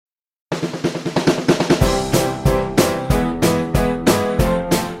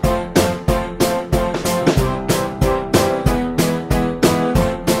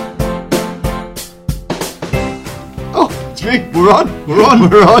We're on. We're on.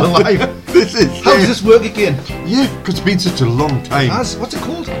 We're on. Alive. This is. How does this work again? Yeah, because it's been such a long time. What's it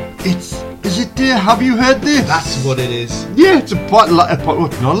called? Is it there? Have you heard this? That's what it is. Yeah, it's not a live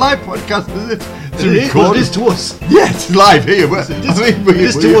podcast, is it? It's a It recording. is to us. Yeah, it's live here. It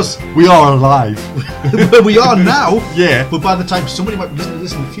is to us. We are alive. Well, we are now. Yeah. But by the time somebody might listen to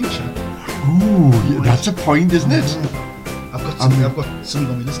this in the future, Ooh, yeah, that's a point, isn't it? I've got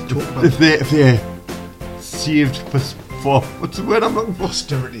something on my list to talk about. If they're saved for what's the word I'm looking for?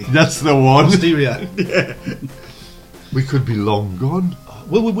 Posterity. That's the one. Posterior. Yeah. We could be long gone.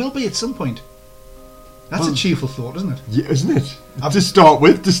 Well, we will be at some point. That's a cheerful thought, isn't it? Yeah, isn't it? To start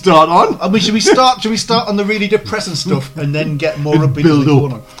on. I mean, should we start on the really depressing stuff and then get more And upbeat build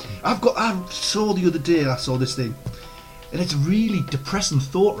going up. on? I saw the other day, I saw this thing, and it's a really depressing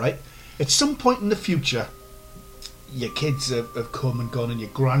thought, right? At some point in the future, your kids have come and gone, and your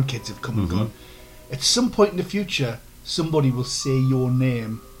grandkids have come and gone. At some point in the future, somebody will say your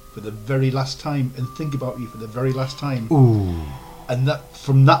name for the very last time and think about you for the very last time. Ooh. And that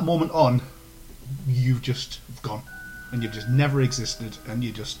from that moment on, you've just gone, and you've just never existed, and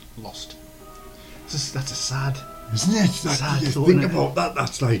you're just lost. That's a sad, Isn't it? sad You thought, think isn't it? about that.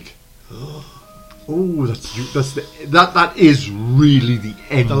 That's like. Oh, that is really the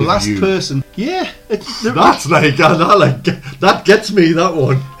end. The of last you. person. Yeah, That's like that gets me, that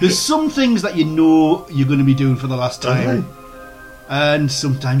one. there's some things that you know you're going to be doing for the last time, and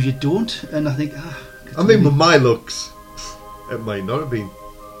sometimes you don't. And I think, I mean, with my looks, it might not have been.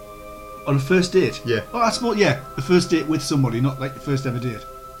 on a first date. Yeah. Oh, that's more. Yeah, the first date with somebody, not like the first ever date.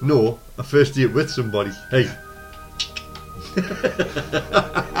 No, a first date with somebody. Hey.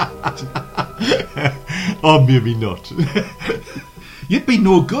 Or maybe not. You'd be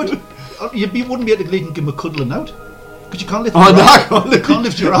no good. You wouldn't be able to give him a cuddling out because you can't lift. Oh, your no, arm. You can't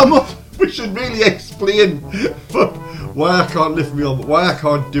lift your arm up. We should really explain why I can't lift me arm, why I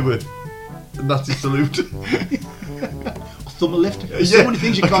can't do it. And that's a salute. Thumb a lift. There's so many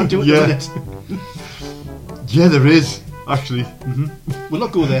things you can't do at the minute. Yeah, there is, actually. We'll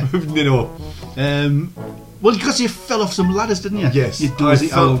not go there. You know. Well, because you fell off some ladders, didn't you? Yes. You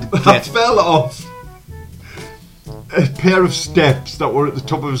dozy old I git. fell off a pair of steps that were at the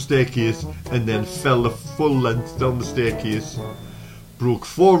top of a staircase and then fell the full length down the staircase. Broke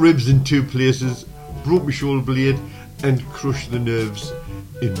 4 ribs in 2 places, broke my shoulder blade and crushed the nerves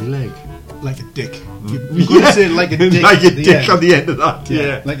in my leg. Like a dick. You're going to say like a dick. Like a at the dick end. on the end of that,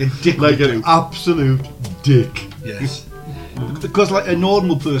 yeah. Like a dick Like would an do. absolute dick. Yes. Because like a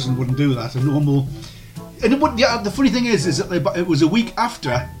normal person wouldn't do that. And the funny thing is that it was a week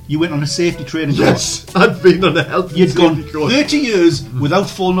after you went on a safety training course. Yes, I'd been on a health and You'd gone safety course. 30 years without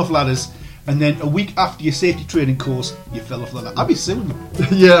falling off ladders, and then a week after your safety training course, you fell off the ladder. I'd be suing them.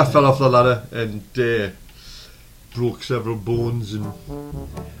 Yeah, I fell off the ladder and broke several bones and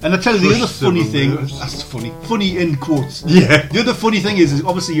And I tell you the other crushed funny several thing, nerves. that's funny in quotes. Yeah. The other funny thing is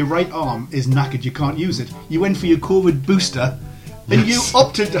obviously your right arm is knackered, you can't use it. You went for your COVID booster, and Yes. you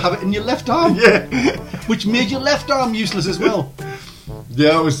opted to have it in your left arm. Yeah. Which made your left arm useless as well.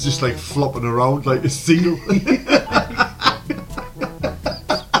 Yeah, I was just like flopping around like a seal.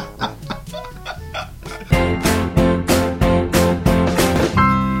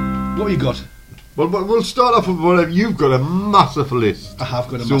 What you got? Well, we'll start off with whatever. You've got a massive list. I have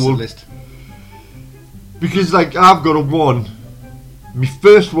got a So massive we'll- list. Because, like, I've got a one. My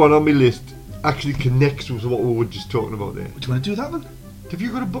first one on my list actually connects with what we were just talking about there. Do you want to do that then? Have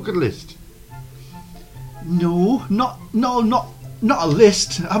you got a bucket list? No, not a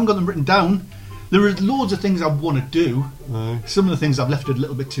list. I haven't got them written down. There are loads of things I want to do. Some of the things I've left a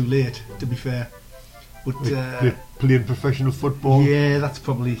little bit too late, to be fair. But Playing professional football. yeah, that's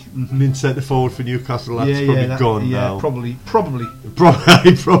probably Being centre forward for Newcastle, that's probably gone now. Probably. Probably.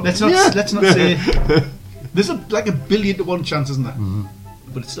 Let's not Yeah. let's not say. There's like a 1 billion to 1 chance, isn't there?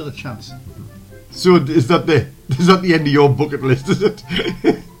 But it's still a chance. So is that the end of your bucket list? Is it?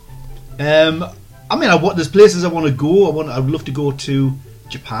 I mean, there's places I want to go. I'd love to go to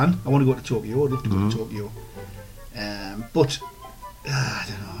Japan. I want to go to Tokyo. I'd love to go to Tokyo. But I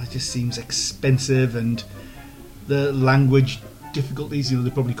don't know. It just seems expensive, and the language difficulties. They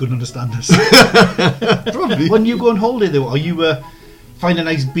probably couldn't understand us. Probably. When you go on holiday, though, are you find a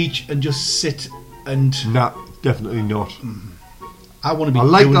nice beach and just sit and? Nah, definitely not. I want to be. I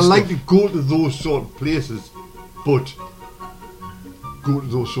like stuff. to go to those sort of places, but go to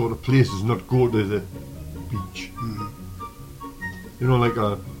those sort of places, not go to the beach. You know, like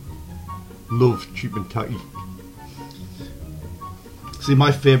I love cheap and tacky. See,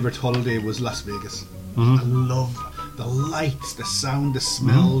 my favourite holiday was Las Vegas. I love the lights, the sound, the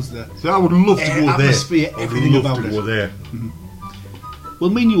smells, the So I would love to go there. atmosphere, everything I would love about to it. go there. Well,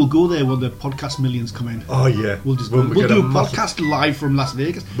 me and you will go there when the podcast millions come in. Oh yeah. We'll just When we'll we get do a massive- podcast live from Las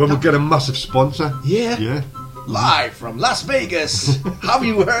Vegas. When we get a massive sponsor. Yeah. Yeah. Live from Las Vegas. Have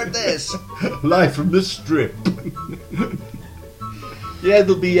you heard this? Live from the strip. Yeah,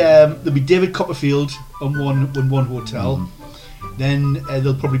 there'll be David Copperfield on one hotel. Then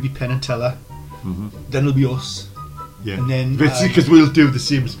there'll probably be Penn and Teller. Then there'll be us. Yeah. And then, because we'll do the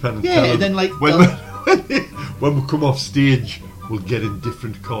same as Penn and Yeah, Teller. and then, like, when we come off stage, we'll get in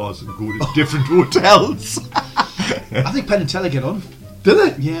different cars and go to different hotels. I think Penn and Teller get on. Do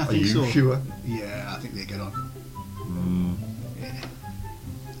they? Yeah, I think Are you so. sure? Yeah, I think they get on. Yeah.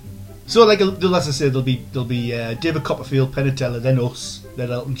 So, like as I said, there'll be David Copperfield, Penn and Teller, then us, then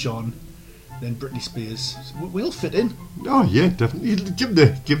Elton John, then Britney Spears. So we'll fit in. Oh yeah, definitely. Give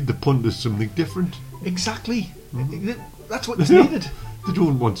the punters something different. Exactly. That's what's needed. They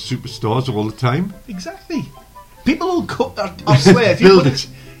don't want superstars all the time. Exactly. People will cut. I swear, if you Build put it.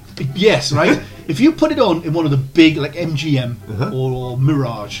 Yes, right. If you put it on in one of the big, like MGM or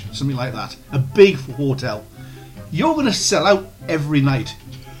Mirage, something like that, a big hotel, you're going to sell out every night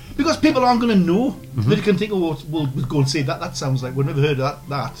because people aren't going to know. They can think, "Oh, we'll go and see that. That sounds like we've never heard of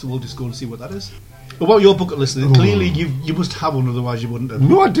that, so we'll just go and see what that is." But about your bucket list, clearly you must have one, otherwise you wouldn't have.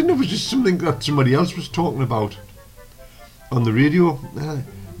 No, I didn't. It was just something that somebody else was talking about on the radio. And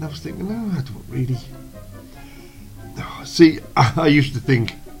I was thinking, no, I don't really. See, I used to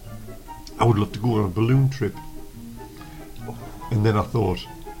think I would love to go on a balloon trip. And then I thought,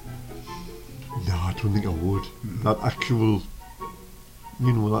 no, I don't think I would. That actual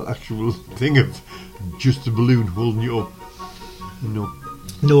thing of just a balloon holding you up. No.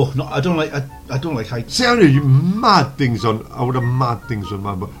 No, I don't like heights. See, I would have mad things on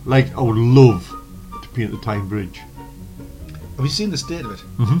my book. Like, I would love to paint the Tyne Bridge. Have you seen the state of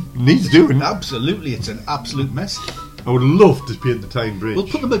it? Needs doing. Absolutely, it's an absolute mess. I would love to paint the Tyne Bridge. We'll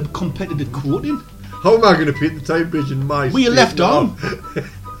put them a competitive quoting. How am I going to paint the Tyne Bridge in my With your state left arm.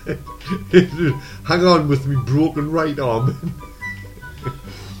 Hang on with me broken right arm.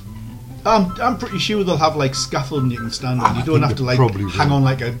 I'm pretty sure they'll have like scaffolding you can stand on. You don't think have to they like probably hang will. on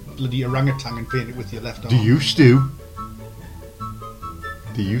like a bloody orangutan and paint it with your left arm. They used to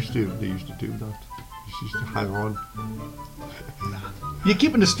do that. Just used to hang on. You're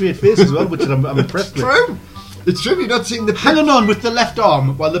keeping a straight face as well, which I'm impressed with. True. It's true. Have you not seen the Hanging on with the left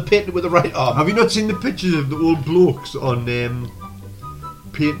arm while they're painting it with the right arm. Have you not seen the pictures of the old blokes on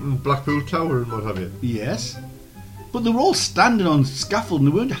painting Blackpool Tower and what have you? Yes. But they were all standing on scaffolding,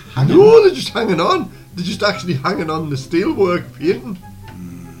 they weren't hanging No, on. they're just hanging on. They're just actually hanging on the steelwork painting.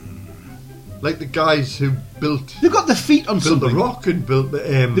 Like the guys who built They've got their feet on the something. rock and built the.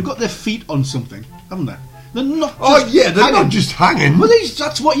 They've got their feet on something, haven't they? They're not just Oh yeah, they're hanging. not just hanging. Well,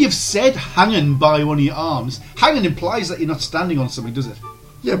 that's what you've said, hanging by one of your arms. Hanging implies that you're not standing on something, does it?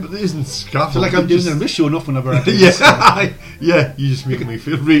 Yeah, but there isn't scaffold. So like I'm doing, I'm just showing off whenever I do this. Yeah, yeah. You just make me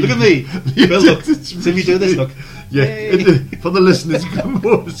feel really. Look at me. Yeah, Well, look. it's See if you do this, look. Yeah, Yay. for the listeners,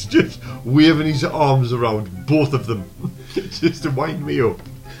 it's just waving his arms around, both of them, just to wind me up.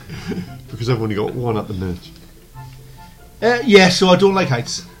 Because I've only got one at the minute. Yeah, so I don't like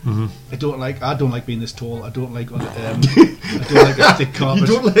heights. I don't like being this tall. I don't like I don't like a thick carpet.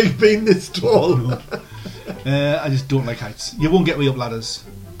 You don't like being this tall. I just don't like heights. You won't get me up ladders.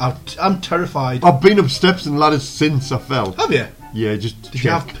 I'm terrified. I've been up steps and ladders since I fell. Have you? Yeah, just to Did check. you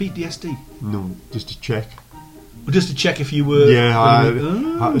have PTSD? No, just to check. Or just to check if you were? Yeah, I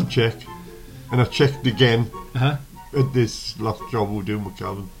Oh. had to check. And I checked again Uh-huh. at this last job we were doing with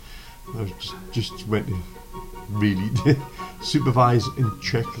Calvin. I just went to really supervise and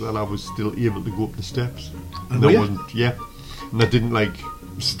check that I was still able to go up the steps. And were I you? wasn't, yeah. And I didn't like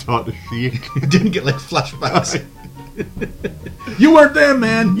start to shake. Didn't get like flashbacks. You weren't there,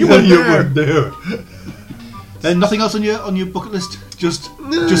 man. You weren't You there. weren't there. And nothing else on your bucket list? Just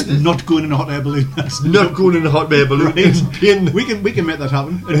not going in a hot air balloon. That's Not going in a hot air balloon. Right. And painting, We can make that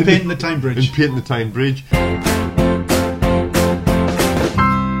happen. And painting the Tyne and Bridge. painting the Tyne Bridge.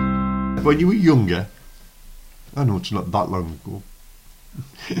 When you were younger, I know it's not that long ago.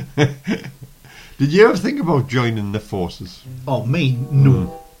 Did you ever think about joining the forces? Oh, me?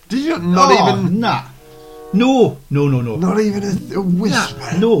 No. Did you not even? Nah. No. Not even a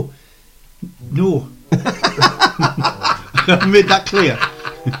whisper. Nah. No. I made that clear.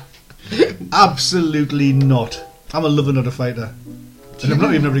 Absolutely not. I'm a lover, not a fighter. And I'm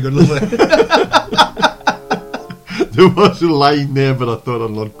not even a very good lover. There was a line there, but I thought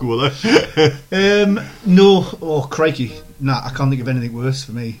I'd not go there. No. Oh, crikey. Nah, I can't think of anything worse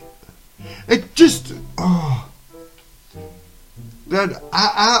for me. It just, that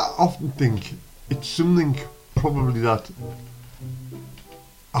I often think it's something probably that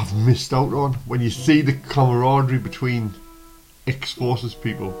I've missed out on. When you see the camaraderie between ex-forces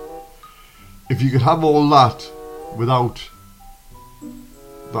people, if you could have all that without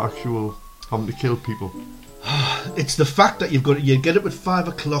the actual having to kill people. It's the fact that you get up at 5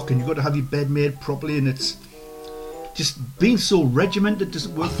 o'clock and you've got to have your bed made properly, and it's just being so regimented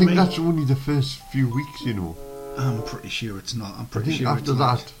doesn't work I for think me. that's only the first few weeks, you know. I'm pretty sure it's not. I'm I pretty think sure after it's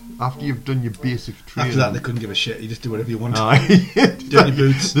that, not. after you've done your basic training, After that, they couldn't give a shit. You just do whatever you want. Aye. Dirty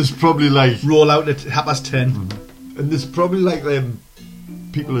boots. There's probably like, Roll out at 10:30. and there's probably like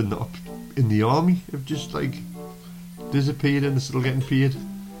people in the army have just like disappeared and they're still getting paid.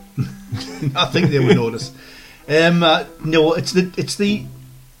 I think they would notice. No, it's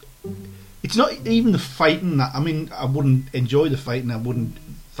not even the fighting that. I mean, I wouldn't enjoy the fighting. I wouldn't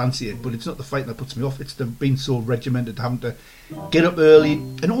fancy it, but it's not the fighting that puts me off. It's the being so regimented, having to get up early,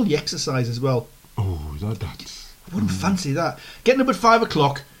 and all the exercise as well. Oh, that's. I wouldn't fancy that. Getting up at 5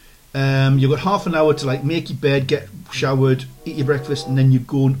 o'clock, you've got half an hour to like make your bed, get showered, eat your breakfast, and then you're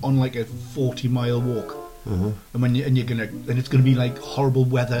going on like a 40-mile walk. Uh-huh. And it's gonna be like horrible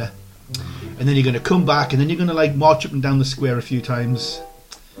weather, and then you're gonna come back, and then you're gonna like march up and down the square a few times.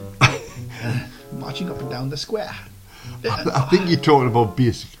 Marching up and down the square. I think you're talking about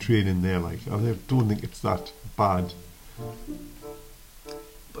basic training there. Like, I don't think it's that bad.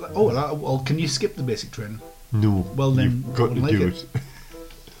 But, well, can you skip the basic training? No. Well, then you've got to I wouldn't do like it.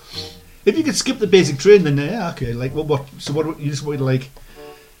 If you could skip the basic training, then yeah, okay. Like, what? So what? You just want to like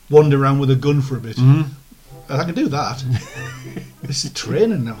wander around with a gun for a bit? Mhm. I can do that. This is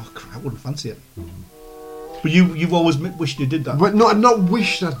training now. I wouldn't fancy it. But you've always wished you did that. But no, I not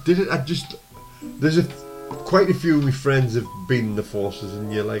wish I did it. I just quite a few of my friends have been in the forces,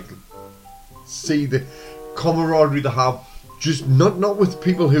 and you like see the camaraderie they have. Just not with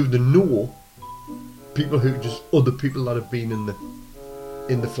people who they know, people who just other people that have been in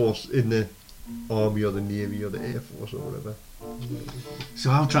the force, in the army or the navy or the air force or whatever. So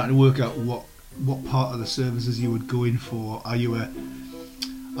I'm trying to work out what part of the services you would go in for. Are you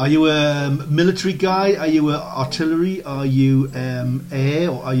a military guy? Are you artillery? Are you air?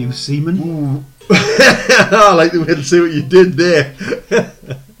 Or are you seaman? Ooh. I like the way to see what you did there.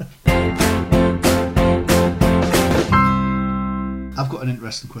 I've got an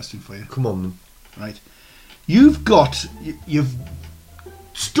interesting question for you. Come on then. Right, you've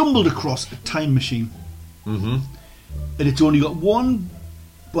stumbled across a time machine, Mm-hmm. and it's only got one.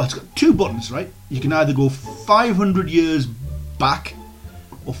 Well, it's got two buttons, right? You can either go 500 years back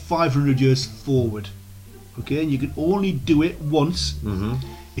or 500 years forward. Okay, and you can only do it once. Mm-hmm.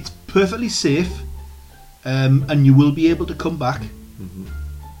 It's perfectly safe, and you will be able to come back.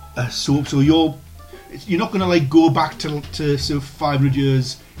 Mm-hmm. So you're not going to like go back to so 500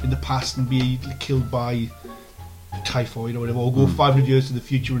 years in the past and be killed by typhoid or whatever, or go 500 years to the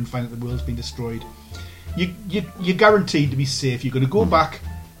future and find that the world's been destroyed. You're guaranteed to be safe. You're going to go back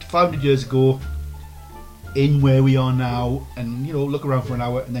to 500 years ago, in where we are now, and look around for an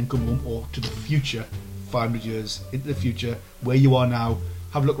hour and then come home, or to the future, 500 years into the future, where you are now,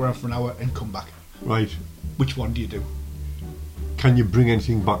 have a look around for an hour and come back. Right. Which one do you do? Can you bring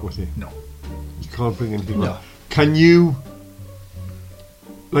anything back with you? No. You can't bring anything No. back. Can you,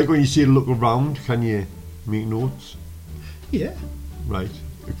 like when you say look around, can you make notes? Yeah. Right.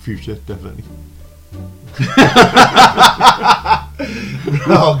 Future, definitely.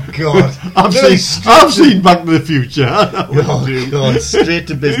 Oh God! I've seen Back to the Future. Oh God! Straight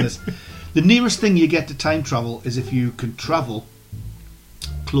to business. The nearest thing you get to time travel is if you can travel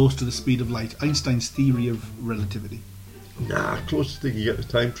close to the speed of light. Einstein's theory of relativity. Nah, closest thing you get to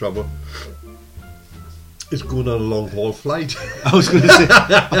time travel is going on a long haul flight. I was going to say.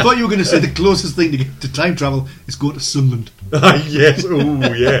 I thought you were going to say the closest thing to get to time travel is go to Sunderland. Yes.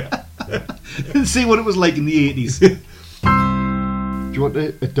 Oh yeah. And see what it was like in the 80s. Do you want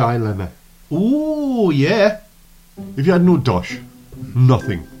a dilemma? Oh yeah. If you had no dosh,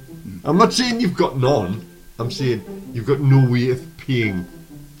 nothing. I'm not saying you've got none. I'm saying you've got no way of paying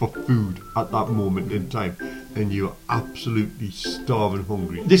for food at that moment in time, and you're absolutely starving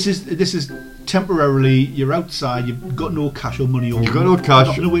hungry. This is temporarily. You're outside. You've got no cash or money. Or You've got no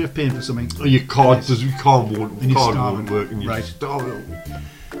cash. No way of paying for something. Or your card says we can't won't And you're card starving. won't work, and you're Right. starving.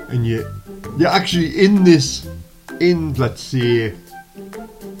 And you're actually in let's say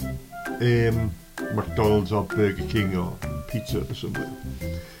McDonald's or Burger King or Pizza or something.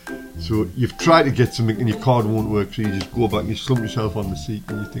 So you've tried to get something and your card won't work, so you just go back and you slump yourself on the seat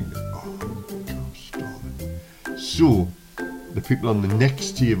and you think, oh God, I'm starving. So the people on the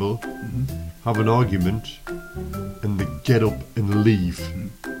next table have an argument and they get up and leave,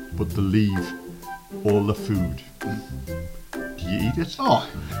 but they leave all the food. Do you eat it? Oh,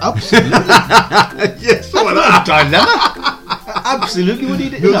 absolutely. Yes, That's not a dilemma. Absolutely would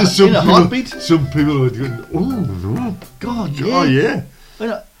eat it in a heartbeat. Some people are going, oh, no. God, yeah. Oh,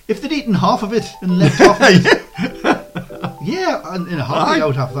 yeah. If they'd eaten half of it and left half of it, yeah, and in a heartbeat I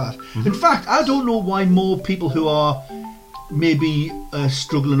would have that. In fact, I don't know why more people who are maybe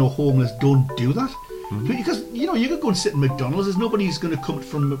struggling or homeless don't do that. Because, you know, you could go and sit in McDonald's. There's nobody's going to come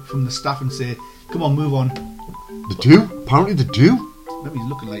from the staff and say, come on, move on. They do? Apparently they do. Maybe he's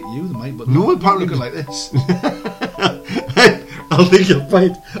looking like you, they might, but no, apparently looking like this. I think you're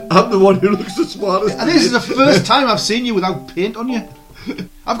right. I'm the one who looks the smartest. And this is the first time I've seen you without paint on you.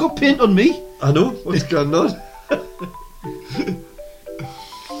 I've got paint on me. I know. What's going on?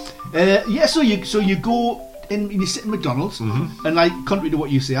 Yeah, so you go in and you sit in McDonald's, and like, contrary to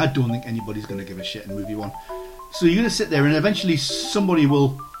what you say, I don't think anybody's going to give a shit and move you on. So you're going to sit there, and eventually somebody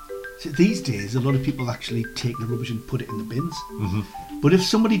will. These days, a lot of people actually take the rubbish and put it in the bins. But if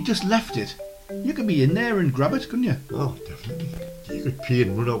somebody just left it, you could be in there and grab it, couldn't you? Oh, definitely. You could pee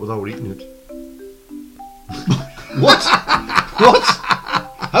and run out without eating it. What? What?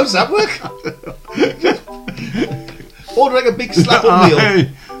 How does that work? Order like a big slap of meal,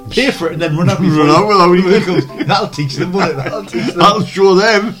 pay for it, and then run out before Run out without eating it. That'll teach them, won't it? That'll teach them. That'll show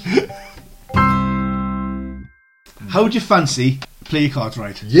them. How would you fancy play your cards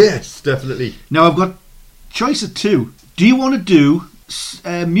right? Yes, definitely. Now I've got choice of two. Do you want to do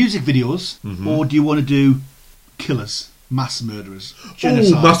music videos, or do you want to do killers, mass murderers,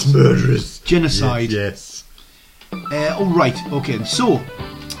 genocide? Oh, mass murderers. Genocide. Yes. All right. Okay. So,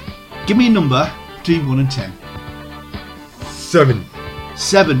 give me a number between 1 and 10. 7.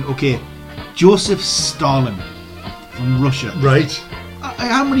 7. Okay. Joseph Stalin from Russia. Right.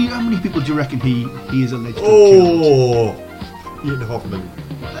 How many people do you reckon he is alleged to have killed? 8.5 million.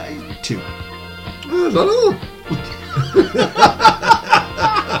 2. I don't know.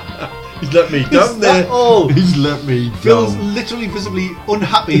 He's let me down there. Oh, He's let me Phil's down. literally visibly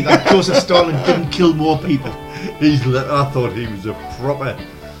unhappy that Joseph Stalin didn't kill more people. I thought he was a proper.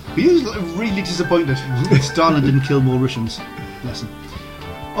 He was really disappointed that Stalin didn't kill more Russians. Bless him.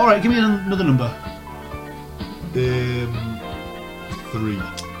 All right, give me another number. 3.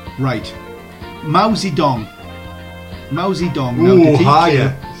 Right, Mao Zedong. Mao Zedong. Now, Oh, did he higher.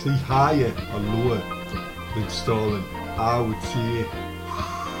 kill- See, higher or lower than Stalin? I would say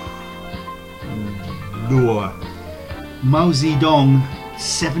lower. Mao Zedong,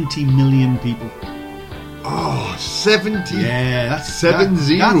 70 million people. Oh, 70. Yeah, that's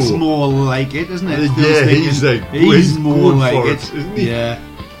 7-0. That's more like it, isn't it? Yeah, Phil's thinking, he's like, he's more going like for it, isn't he? Yeah,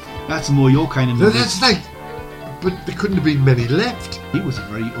 that's more your kind of No, numbers. that's like, but there couldn't have been many left, He was a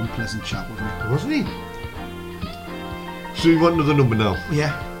very unpleasant chap, wasn't he? wasn't he? So you want another number now?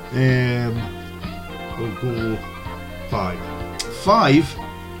 Yeah. We'll go 5. 5.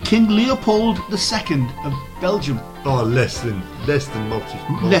 King Leopold II of Belgium. Oh, less than Mao.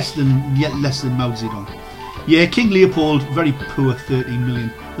 Less than Mao Zedong. Yeah, King Leopold, very poor, 13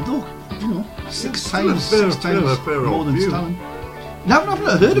 million. Although, you know, six still a times fair more old than view. Stalin. No, I've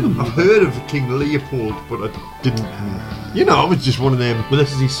not heard of him. I've heard of King Leopold, but I didn't. You know, I was just one of them. Well,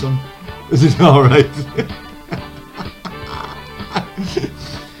 this is his son. Is it all right?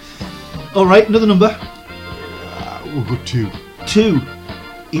 All right, another number. We'll go 2. 2.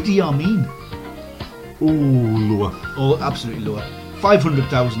 Idi Amin. Oh, lower. Oh, absolutely lower.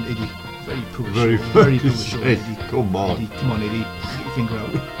 500,000 Idi. Very poor. Very poor show. Hey, Idi. come on. Idi. Come on, Idi. Get your finger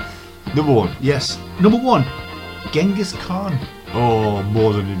out. Number 1. Yes. Number 1. Genghis Khan. Oh,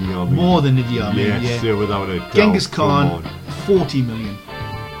 more than Idi Amin. More than Idi Amin. Yes, yeah. without a doubt. Genghis Come Khan. on. 40 million.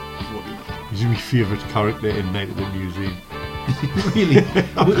 40 million. He's my favourite character in Night at the Museum. Really?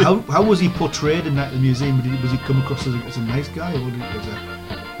 How was he portrayed in Night at the Museum? Was he come across as a nice guy, or was it?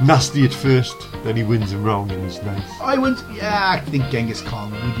 Nasty at first, then he wins him round and he's nice. I think Genghis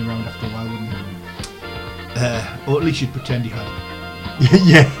Khan would win you around after a while, wouldn't he? Or at least you'd pretend he had.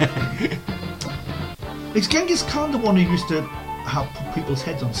 Yeah. Is Genghis Khan the one who used to have put people's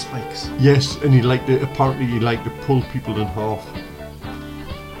heads on spikes? Yes, and apparently he liked to pull people in half.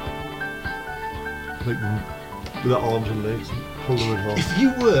 Like with the arms and legs, and pull them in half. If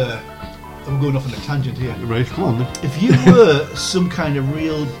you were, I'm going off on a tangent here. Right, come on then. If you were some kind of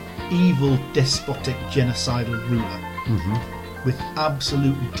real evil, despotic, genocidal ruler with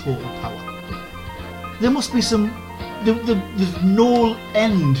absolute and total power, there must be some. There's no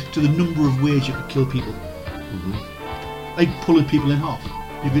end to the number of ways you could kill people. Like pulling people in half.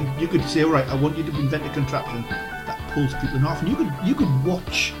 You could say, all right, I want you to invent a contraption that pulls people in half, and you could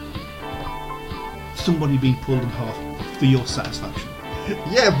watch somebody being pulled in half for your satisfaction.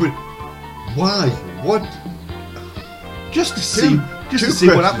 Yeah, but why? What? just to see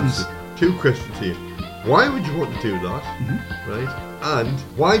what happens. Two questions here. Why would you want to do that? Right? And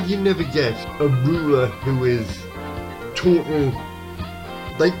why do you never get a ruler who is total,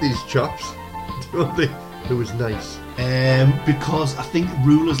 like these chaps, don't they? Who is nice? Because I think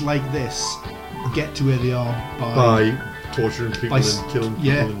rulers like this get to where they are by torturing people and killing people.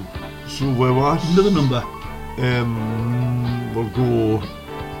 Yeah. So where was another number? We'll go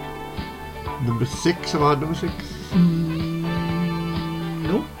number 6. Have I had number 6?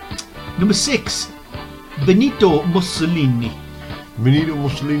 No. Number 6. Benito Mussolini. Benito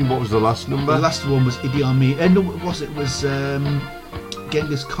Mussolini. What was the last number? The last one was Idi Amin. No, it was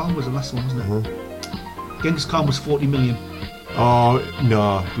Genghis Khan was the last one, wasn't it? Genghis Khan was 40 million. Oh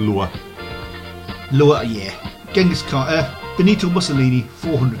no, lower. Lower, yeah. Genghis Khan. Benito Mussolini,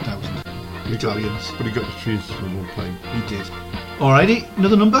 400,000 Italians. But he got the trees from one time. He did. Alrighty,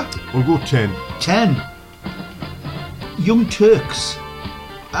 another number? We'll go 10. 10. Young Turks.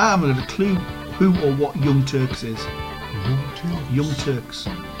 I haven't got a clue who or what Young Turks is. Young Turks.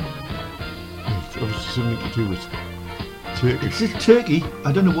 Obviously something to do with Turkish. It's Turkey.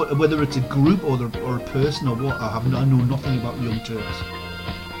 I don't know whether it's a group or a person or what. I know nothing about Young Turks.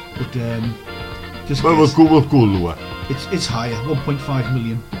 But just well, we'll go lower. It's higher, 1.5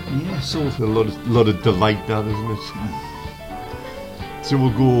 million. Yeah, so it's a lot of delight, that, isn't it? So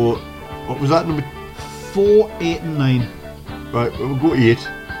we'll go. What was that number? 4, 8, and 9. Right, we'll go 8.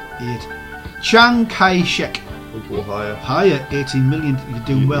 8. Chiang Kai-shek. We'll go higher. Higher, 18 million. You're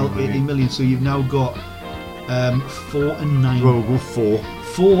doing well, 18 million. So you've now got 4 and 9. Well, we'll go 4.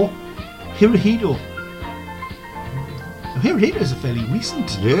 4. Hirohito. Hirohito is a fairly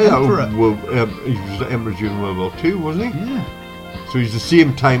recent emperor. Well, he was the emperor during World War II, wasn't he? Yeah. So he's the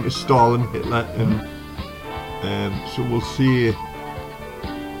same time as Stalin, Hitler, and so we'll see. I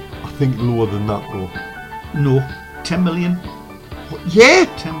think lower than that, though. No, 10 million. Yeah,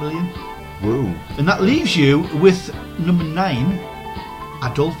 10 million. Whoa. And that leaves you with number 9,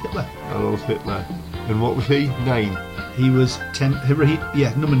 Adolf Hitler. Adolf Hitler. And what was he? 9. He was 10.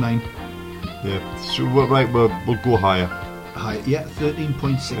 Yeah, number 9. Yeah. So right, we'll go higher. Higher. Yeah,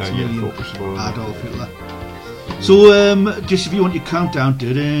 13.6 million. Adolf Hitler. So just if you want your countdown,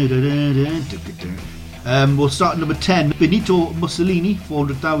 we'll start at number 10. Benito Mussolini,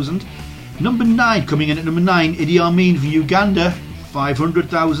 400,000. Number 9, coming in at number 9, Idi Amin for Uganda,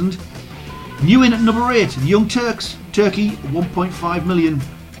 500,000. New in at number 8, the Young Turks, Turkey, 1.5 million.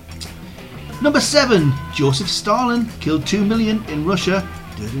 Number 7, Joseph Stalin, killed 2 million in Russia.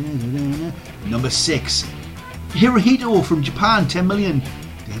 Number 6, Hirohito from Japan, 10 million.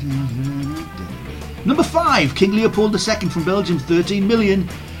 Number 5, King Leopold II from Belgium, 13 million.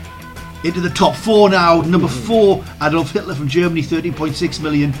 Into the top 4 now. Number 4, Adolf Hitler from Germany, 13.6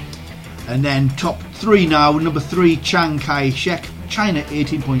 million. And then top 3 now. Number 3, Chiang Kai-shek, China,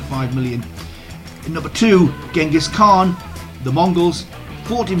 18.5 million. And number 2, Genghis Khan, the Mongols,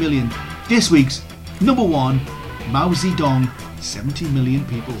 40 million. This week's number 1, Mao Zedong, 70 million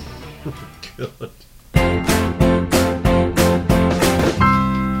people. God.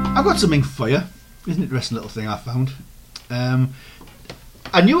 I've got something for you. Isn't it an interesting little thing I found?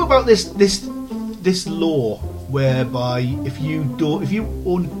 I knew about this law whereby if you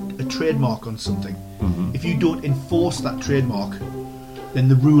own a trademark on something, if you don't enforce that trademark, then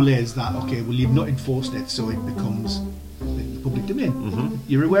the rule is that well, you've not enforced it, so it becomes the public domain.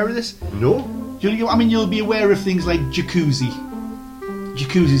 You're aware of this? No. You'll be aware of things like jacuzzi.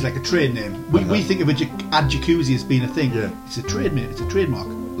 Jacuzzi is like a trade name. We think of ad jacuzzi as being a thing. Yeah. It's a trade name. It's a trademark.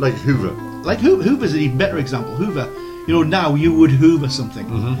 Like Hoover. Like Hoover's an even better example. Hoover, now you would Hoover something.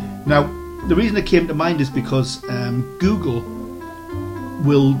 Now, the reason it came to mind is because Google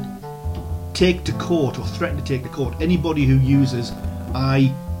will take to court or threaten to take to court anybody who uses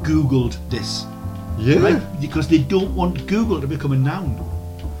I Googled this. Yeah. Right? Because they don't want Google to become a noun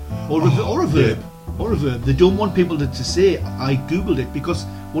or a verb. Yeah. Or a verb. They don't want people to say I Googled it, because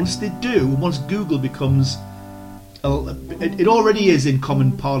once they do, once Google becomes... It already is in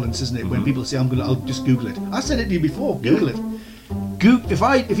common parlance, isn't it? When people say I'll just Google it. I said it to you before. Google it.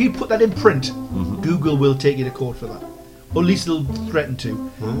 If you put that in print, Google will take you to court for that, or at least they'll threaten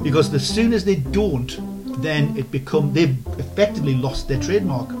to, because as soon as they don't, then they've effectively lost their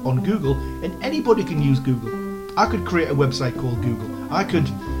trademark on Google, and anybody can use Google. I could create a website called Google. I could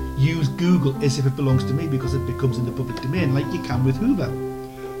use Google as if it belongs to me, because it becomes in the public domain, like you can with Hoover.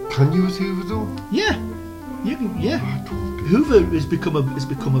 Can you with Hoover though? Yeah. You can, yeah. Hoover has become a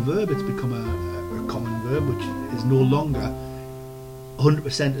verb. It's become a common verb, which is no longer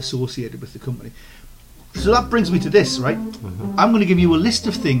 100% associated with the company. So that brings me to this, right? I'm going to give you a list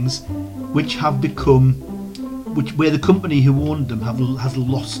of things which have become where the company who owned them has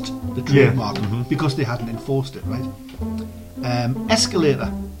lost the trademark Mm-hmm. because they hadn't enforced it, right?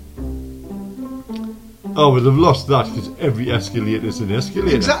 Escalator. Oh, well, they've lost that because every escalator is an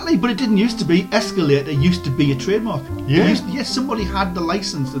escalator. Exactly, but it didn't used to be. Escalator used to be a trademark. Yeah. Yes, somebody had the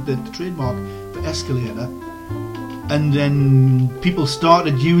license, the trademark for escalator, and then people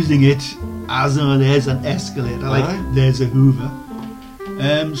started using it as there's an escalator, like Aye. there's a Hoover.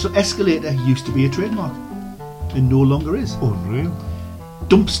 So escalator used to be a trademark, and no longer is. Unreal.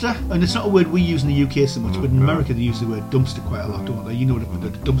 Dumpster, and it's not a word we use in the UK so much, but in America they use the word dumpster quite a lot, don't they? You know what a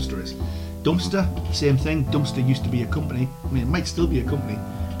dumpster is. Dumpster, same thing. Dumpster used to be a company. I mean, it might still be a company,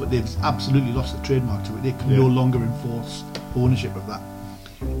 but they've absolutely lost the trademark to it. They can no longer enforce ownership of that.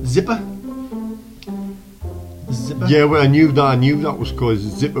 Zipper. Zipper. Yeah, well, I knew that was because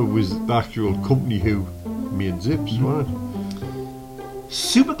Zipper was the actual company who made zips, wasn't it?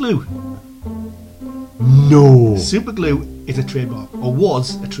 Super glue. No. Super glue is a trademark, or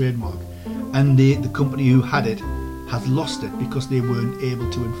was a trademark, and the company who had it has lost it because they weren't able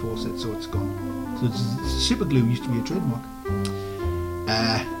to enforce it, so it's gone. So super glue used to be a trademark.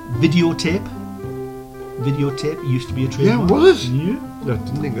 Videotape. Videotape used to be a trademark. Yeah, was it? Yeah. I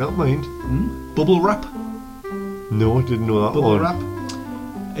didn't think that, mind. Bubble wrap. No, I didn't know that Bubble one.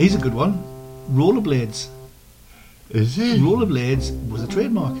 wrap. Here's a good one. Rollerblades. Is it? Rollerblades was a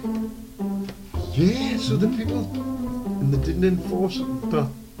trademark. Yeah, so the people and they didn't enforce it. That.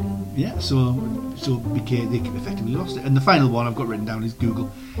 Yeah, so they effectively lost it. And the final one I've got written down is Google,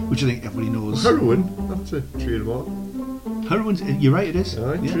 which I think everybody knows. Heroin, that's a trademark. Heroin's, you're right, it is.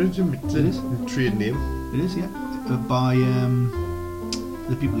 Aye, Yeah, it's a trade name. it is, yeah. By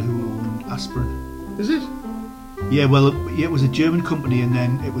the people who owned aspirin. Is it? Yeah, well, it was a German company, and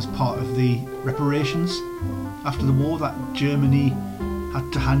then it was part of the reparations after the war that Germany had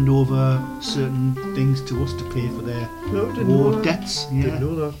to hand over certain things to us to pay for their No, I didn't know war that. debts. Yeah. Didn't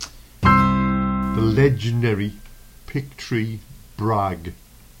know that. The legendary Picktree Bragg.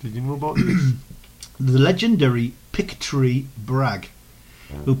 Did you know about this? The legendary Picktree Bragg.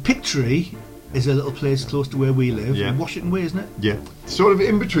 Well, Picktree is a little place close to where we live, Yeah. in Washington Way, isn't it? Yeah. Sort of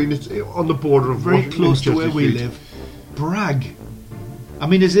in between, it's on the border of Very Washington close and to where Chester we Street. live. Bragg. I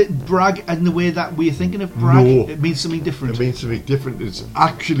mean, is it brag in the way that we're thinking of brag? No. It means something different. It means something different. It's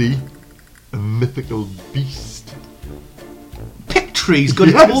actually a mythical beast. Picktree's got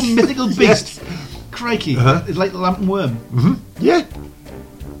Yes. its own mythical beast. Yes. Crikey. Uh-huh. It's like the lamp and worm. Yeah.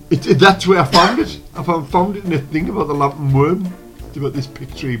 That's where I found it. I found it in a thing about the lamp and worm. It's about this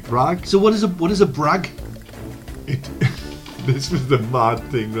Picktree Bragg. So what is a brag? It. This was the mad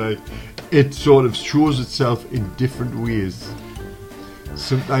thing, right? It sort of shows itself in different ways.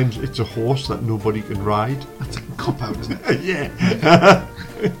 Sometimes it's a horse that nobody can ride. That's a cop out, isn't it? Yeah.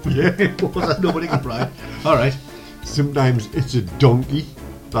 Yeah. Horse that nobody can ride. All right. Sometimes it's a donkey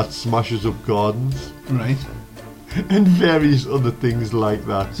that smashes up gardens. Right. And various other things like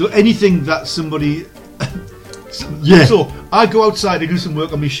that. So anything that somebody. Yeah. So I go outside and do some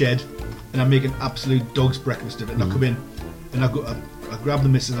work on my shed, and I make an absolute dog's breakfast of it. And I come in, and I grab the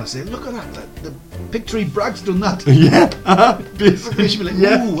missus and I say, "Look at that! The Picktree Bragg's done that." Yeah. Basically. And she'll be like,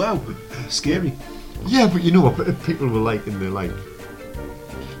 Yeah. "Ooh, wow, scary." Yeah, but you know what people were like in their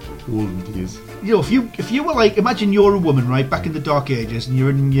olden days. You know, if you were like, imagine you're a woman, right, back in the Dark Ages, and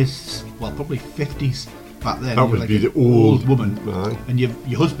you're in your probably 50s back then. That you're would like be an the old woman, Aye. and your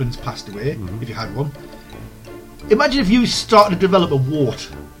husband's passed away if you had one. Imagine if you started to develop a wart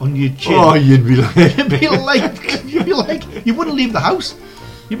on your chin. Oh, you'd be like, You'd be like, you wouldn't leave the house.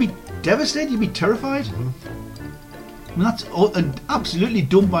 You'd be devastated. You'd be terrified. I mean, that's and absolutely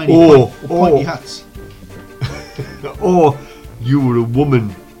done by any pointy hats. or you were a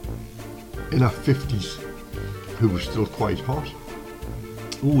woman in her 50s who was still quite hot.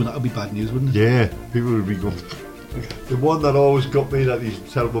 Oh, that would be bad news, wouldn't it? Yeah, people would be going. The one that always got me that they used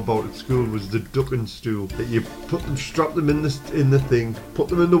to tell them about at school was the ducking stool. That you strap them in the thing, put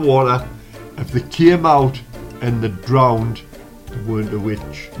them in the water. If they came out and they drowned, they weren't a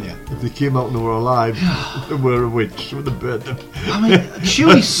witch. Yeah. If they came out and they were alive, they were a witch. So they burned them. I mean,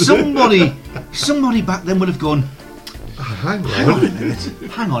 surely somebody back then would have gone, Hang hang on a on. minute,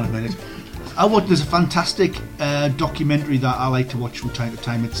 hang on a minute. There's a fantastic documentary that I like to watch from time to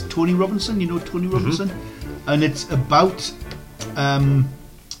time. It's Tony Robinson, you know Tony Robinson? And it's about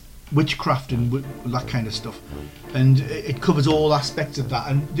witchcraft and that kind of stuff. And it covers all aspects of that.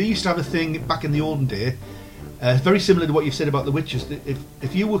 And they used to have a thing back in the olden day, very similar to what you've said about the witches. That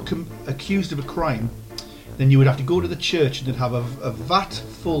if you were accused of a crime, then you would have to go to the church and they'd have a vat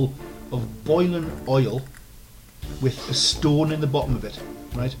full of boiling oil with a stone in the bottom of it,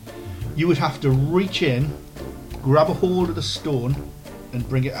 right? You would have to reach in grab a hold of the stone and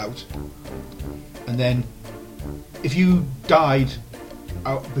bring it out, and then if you died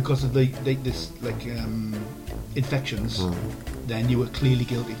out because of infections, then you were clearly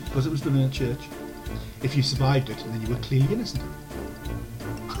guilty because it was done in a church. If you survived it, then you were clearly innocent.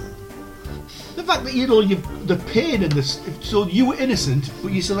 The fact that the pain and this, so you were innocent,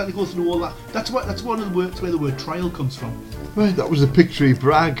 but you still had to go through all that. That's one of the words where the word trial comes from. Right, that was a Pictory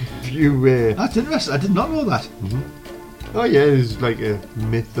brag. That's interesting. I did not know that. Mm-hmm. Oh yeah, there's like a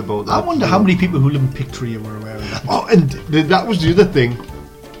myth about that. I wonder how many people who live in Pictory were aware of that. Oh, and that was the other thing.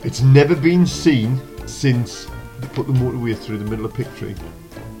 It's never been seen since they put the motorway through the middle of Pictory.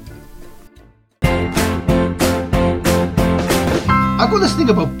 I've got this thing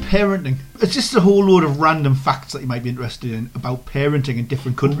about parenting. It's just a whole load of random facts that you might be interested in about parenting in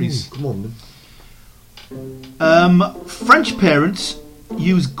different countries. Ooh, come on then. French parents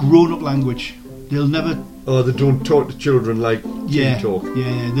use grown-up language. They'll never... Oh, they don't talk to children like teen talk.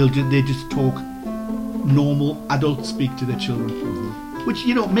 Yeah. They just talk normal adult speak to their children. Mm-hmm. Which,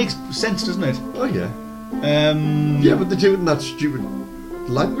 makes sense, doesn't it? Oh, yeah. Yeah, but they're doing that stupid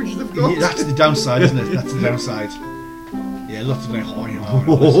language they've got. Yeah, that's the downside, isn't it? That's the downside. Yeah, lots of like,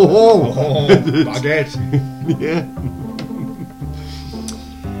 baguette. Yeah.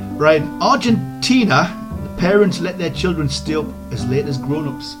 Right, Argentina, the parents let their children stay up as late as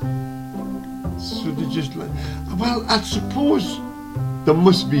grown-ups. So they just well, I suppose there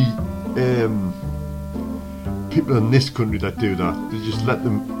must be people in this country that do that. They just let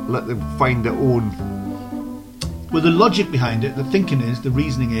them find their own. Well, the logic behind it, the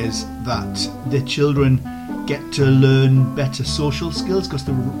reasoning is that the children get to learn better social skills because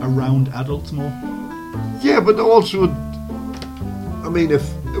they're around adults more. Yeah, but also, I mean, if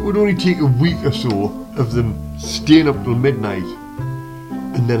it would only take a week or so of them staying up till midnight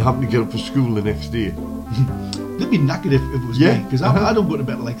and then having to get up for school the next day. They'd be knackered if it was me, because I don't go to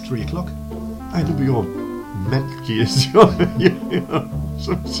bed at like 3 o'clock. I don't be on mental case,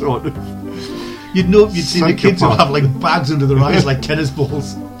 some sort of. You'd see the kids who have like bags under their eyes like tennis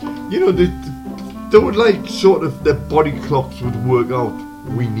balls. They would like sort of their body clocks would work out.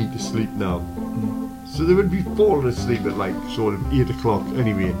 We need to sleep now, so they would be falling asleep at like sort of 8 o'clock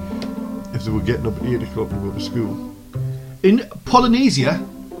anyway. If they were getting up at 8 o'clock to go to school. In Polynesia,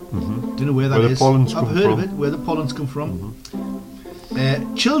 don't know where that is. I've heard of it. Where the pollens come from.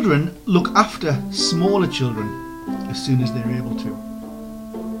 Children look after smaller children as soon as they're able to.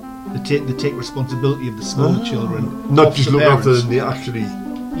 They take responsibility of the smaller children. Not just look after them. They actually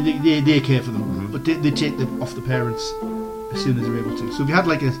they care for them, but they take them off the parents as soon as they're able to. So if you had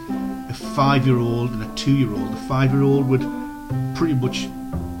like a 5-year-old and a 2-year-old, the 5-year-old would pretty much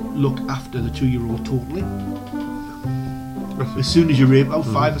look after the 2-year-old totally. As soon as you're able,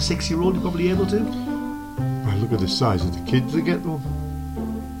 5 or 6-year-old, you're probably able to. Well, look at the size of the kids they get though.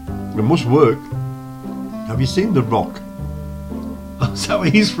 It must work. Have you seen The Rock? Oh, is that where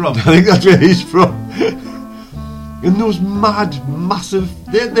he's from? I think that's where he's from. And those massive,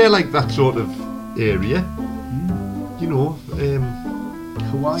 they're like that sort of area.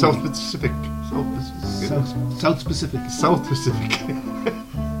 Hawaii. South Pacific. South Pacific.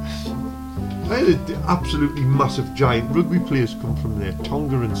 The absolutely massive giant rugby players come from there,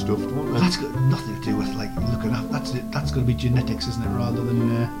 Tonga and stuff, don't they? That's got nothing to do with like looking after. That's going to be genetics, isn't it, rather than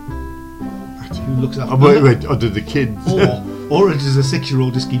who looks after. Wait, or do the kids? Or does a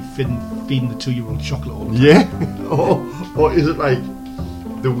 6-year-old just keep feeding the 2-year-old chocolate all the time? Yeah. Or is it like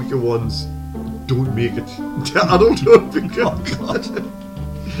the weaker ones don't make it to adulthood? Oh God.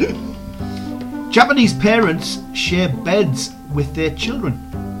 Japanese parents share beds with their children.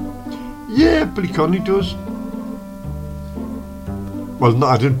 Yeah, Billy Connolly does. Well, no,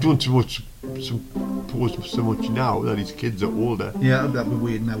 I don't suppose so much now that his kids are older. Yeah, that'd be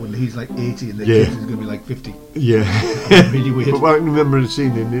weird now when he's like 80 and their kids is going to be like 50. Yeah. Really weird. But I can remember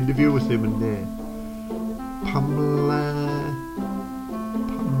seeing an interview with him and Pamela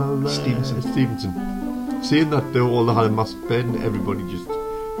Stevenson. Saying that they all had a massive bed and everybody just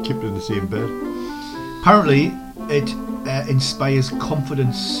kept in the same bed. Apparently, it inspires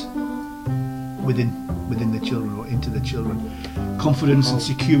confidence within the children or into the children, confidence and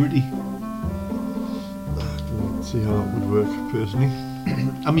security. I don't see how it would work personally.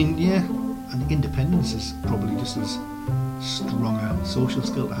 I mean, yeah, I think independence is probably just as strong a social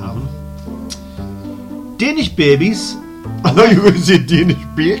skill to have. Danish babies. I thought you were going to say Danish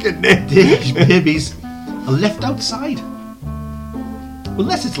bacon. Danish babies are left outside,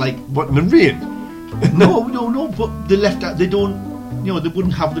 unless it's like what, in the rain. No, but they're left out. They don't, they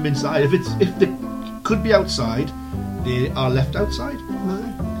wouldn't have them inside. If they could be outside, they are left outside.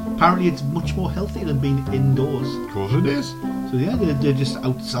 apparently it's much more healthy than being indoors. Of course it is. So yeah, they're just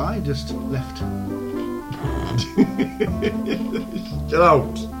outside, just left. Get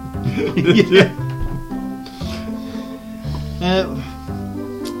out. Yeah.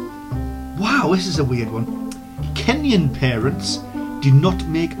 Wow, this is a weird one. Kenyan parents do not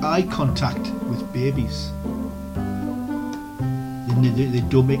make eye contact with babies. They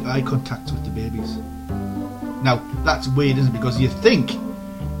don't make eye contact with the babies. Now, that's weird, isn't it? Because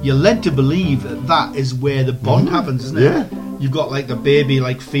you're led to believe that is where the bond happens, isn't it? Yeah. You've got like the baby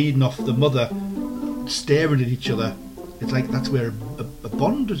like feeding off the mother, staring at each other. It's like that's where a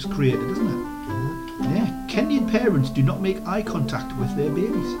bond is created, isn't it? Yeah. Kenyan parents do not make eye contact with their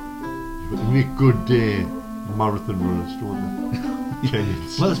babies. They make good marathon runners, don't they?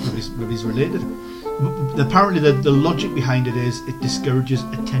 Kenyans. Well, maybe it's related. Apparently, the logic behind it is it discourages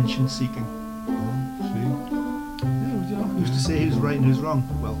attention seeking. See? Yeah, who's to say who's right and who's wrong?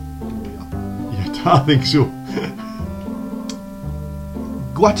 Well, here we are. Yeah, I think so.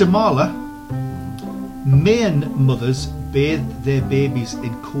 Guatemala, Mayan mothers bathe their babies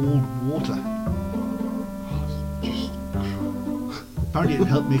in cold water. Apparently, it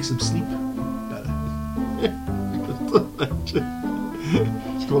helped make them sleep better.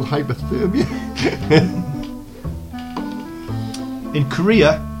 It's called hypothermia. In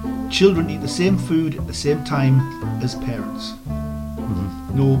Korea, children eat the same food at the same time as parents.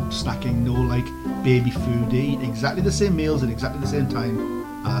 No snacking, no like baby food. They eat exactly the same meals at exactly the same time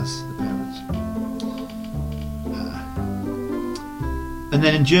as the parents. And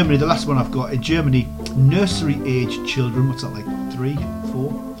then in Germany, the last one I've got, in Germany, nursery age children, what's that like, 3,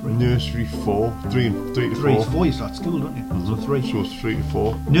 4? 3? Nursery 4, 3 to 3 4. to 4, you start school, don't you? So 3. So it's 3 to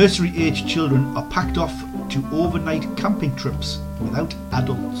 4. Nursery age children are packed off to overnight camping trips without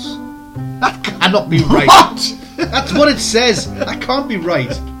adults. That cannot be right. What? That's what it says. That can't be right.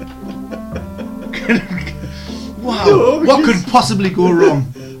 Wow. No, What because- could possibly go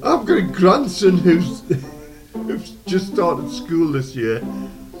wrong? I've got a grandson who's just started school this year,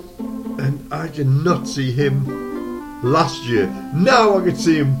 and I cannot see him last year. Now I could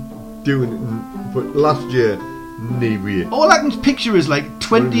see him doing it, but last year, no way. All I can picture is like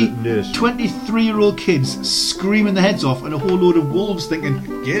 20, Nursery. 23-year-old kids screaming their heads off and a whole load of wolves thinking,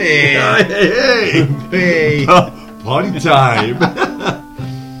 get in. Hey, Hey. party time.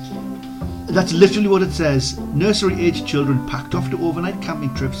 That's literally what it says. Nursery age children packed off to overnight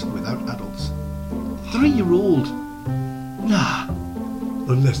camping trips without adults. 3-year-old. Nah.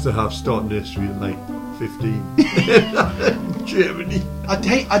 Unless they have start nursery at like 15. Germany.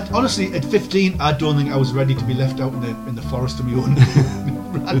 Honestly, at 15, I don't think I was ready to be left out in the forest on my own.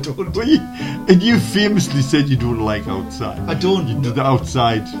 I don't. Well, and you famously said you don't like outside. I don't. You do the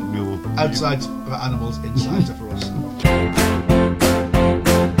outside, no. Outside's for animals, inside's are for us.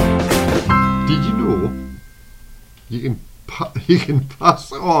 Did you know you can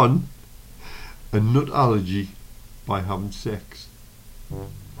pass on a nut allergy by having sex?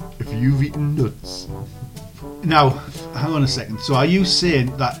 If you've eaten nuts. Now, hang on a second. So are you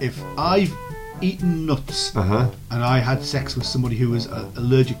saying that if I've eaten nuts Uh-huh. and I had sex with somebody who was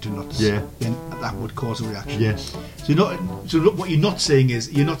allergic to nuts, Yeah. then that would cause a reaction? Yes. So look, what you're not saying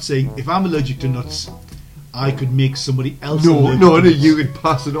is, you're not saying if I'm allergic to nuts, I could make somebody else allergic No, to nuts. you can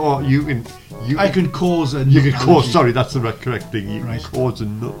pass it on. I can cause a You nut can cause. allergy. Sorry, that's the correct thing. You Right. can cause a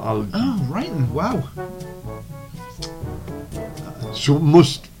nut allergy. Oh, right then. Wow. So it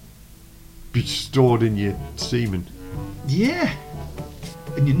must be stored in your semen. Yeah.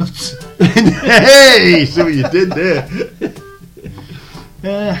 And your nuts. Hey, see what you did there.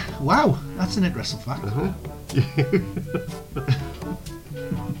 Wow. That's an interesting fact.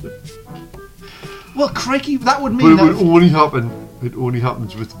 Well, crikey, that would But mean it would that... only happen. It only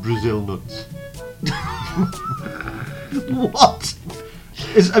happens with Brazil nuts. What?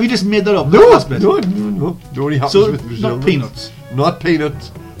 Have you just made that up? No, That last bit? no. It only happens So, with Brazil not nuts. peanuts. Not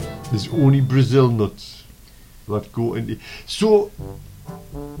peanuts. There's only Brazil nuts that go into. So,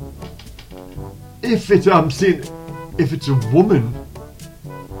 if it's a woman,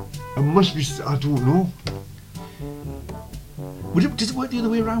 it must be. I don't know. Does it work the other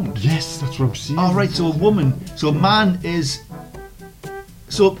way around? Yes, that's what I'm saying. Oh, right, so a man is...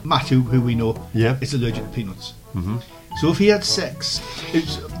 So, Matt, who we know, Yeah. is allergic to peanuts. Mm-hmm. So if he had sex,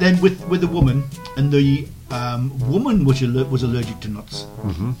 then with a woman, and the woman was allergic to nuts,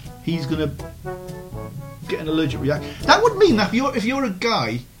 he's going to get an allergic reaction. That would mean that if you're a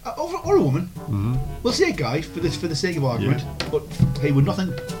guy, or a woman, we'll say a guy for the sake of argument, but hey, we're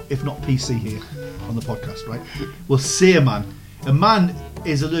nothing if not PC here on the podcast, right? We'll say a man. A man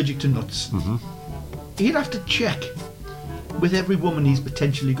is allergic to nuts. He'd have to check with every woman he's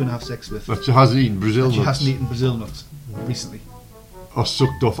potentially going to have sex with. That she hasn't eaten Brazil She nuts. hasn't eaten Brazil nuts recently. Or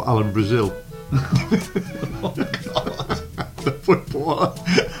sucked off Alan Brazil. Oh God! The footballer.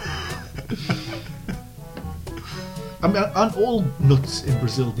 I mean, aren't all nuts in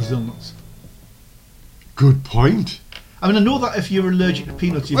Brazil nuts? Good point. I mean, I know that if you're allergic to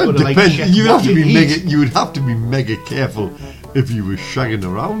peanuts, you've Well, got to like depends. check You what have to you be eat. mega. You would have to be mega careful if you were shagging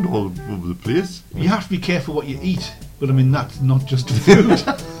around all over the place. You have to be careful what you eat, but I mean that's not just food.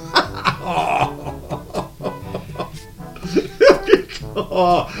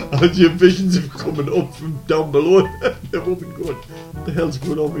 Oh, and your visions of coming up from down below. The woman going, "What the hell's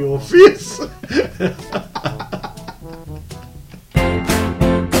going on with your face?"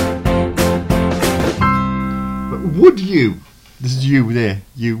 But would you? This is you there,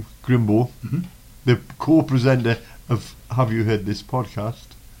 you Grimbo, the co-presenter of Have You Heard This podcast?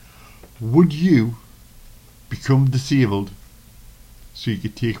 Would you become disabled so you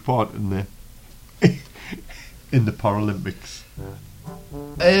could take part in the in the Paralympics?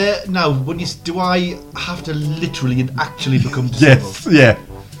 Now, do I have to literally and actually become disabled? Yes, yeah.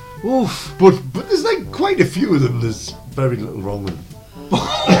 Oof. But there's like quite a few of them. There's very little wrong with them.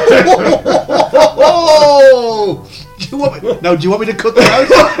 Oh! Do you want me to cut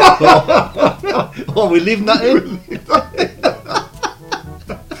that out? Oh, we're leaving that in?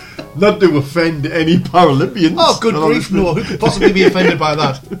 Not to offend any Paralympians. Oh, good grief, no. Who could possibly be offended by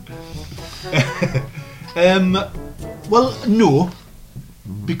that? Well, no.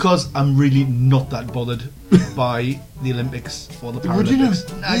 Because I'm really not that bothered by the Olympics or the Paralympics. Would you know?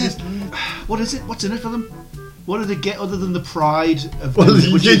 I just, what is it? What's in it for them? What do they get other than the pride of... Well,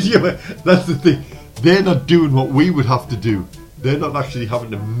 which is- that's the thing. They're not doing what we would have to do. They're not actually having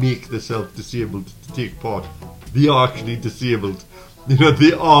to make themselves disabled to take part. They are actually disabled. You know,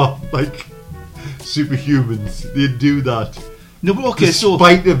 they are like superhumans. They do that. No, but okay,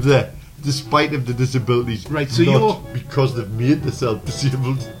 despite of the disabilities. Right, so not you're- because they've made themselves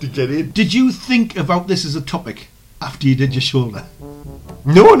disabled to get in. did you think about this as a topic after you did your shoulder?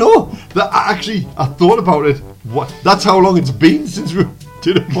 No. I thought about it. That's how long it's been since we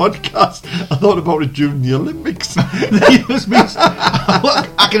did a podcast. I thought about it during the Olympics. I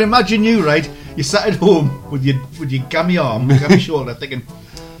can imagine you, right? You sat at home with your gammy arm, gammy shoulder, thinking,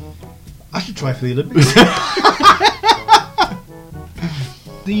 I should try for the Olympics.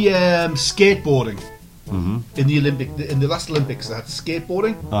 The skateboarding in the last Olympics, they had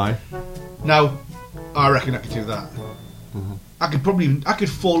skateboarding. Aye. Now, I reckon I could do that. I could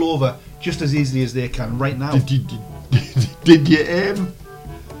fall over just as easily as they can right now. Did you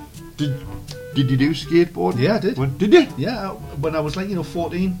do skateboard? Yeah, I did. Did you? Yeah, when I was like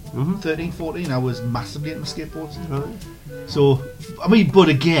 13, 14, I was massively into skateboards. Aye. So, I mean, but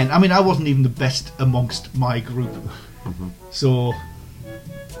again, I wasn't even the best amongst my group. So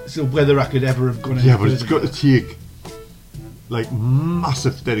whether I could ever have gone any Yeah, but it's further- got to take like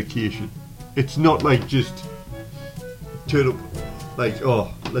massive dedication. It's not like just turn up like,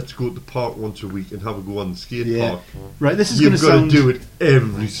 oh, let's go to the park once a week and have a go on the skate Yeah. park. Right, this is going You've to got sound... to do it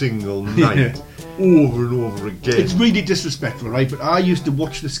every single night, over and over again. It's really disrespectful, right? But I used to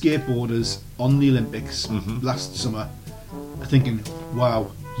watch the skateboarders on the Olympics last summer, thinking, wow,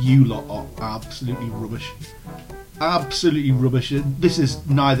 you lot are absolutely rubbish. Absolutely rubbish. This is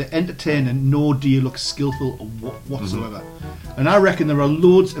neither entertaining nor do you look skillful whatsoever. And I reckon there are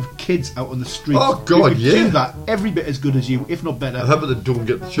loads of kids out on the streets Oh, who God, could yeah. do that every bit as good as you, if not better. How about they don't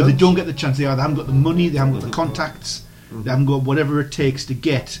get the chance? But they don't get the chance. They either haven't got the money, they haven't got the contacts, they haven't got whatever it takes to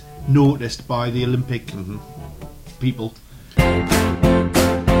get noticed by the Olympic people.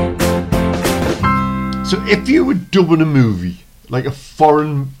 So if you were dubbing a movie, like a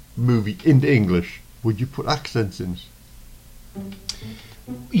foreign movie into English, would you put accents in it?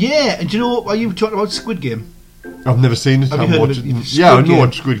 Yeah, and do you know what? Are you talking about Squid Game? I've never seen it. Have you I'm heard of watching. it? Squid Yeah, I know Game.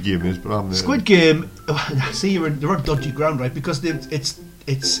 what Squid Game is, but I'm never. Squid Game. See, they're on dodgy ground, right? Because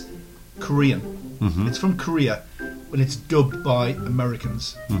it's Korean. It's from Korea, and it's dubbed by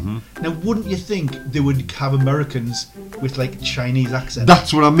Americans. Now, wouldn't you think they would have Americans with like Chinese accents?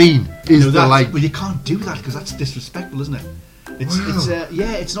 That's what I mean. Is No, the like? well, you can't do that because that's disrespectful, isn't it? It's Wow.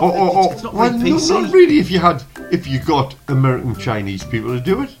 it's not it's not well, very PC. not really. If you got American Chinese people to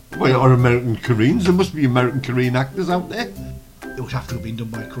do it, well, or American Koreans, there must be American Korean actors out there. It would have to have been done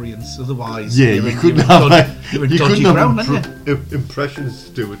by Koreans, otherwise. Yeah, you're you in- couldn't you're in have dodgy- like, you're in you dodgy couldn't ground, have aren't you? impressions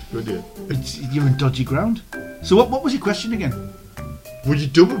to it, could you? You're in dodgy ground. So what was your question again? Would you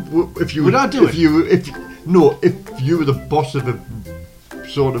do it if you? Would I do if it? You if you were the boss of a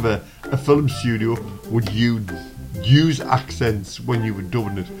sort of a film studio, would you use accents when you were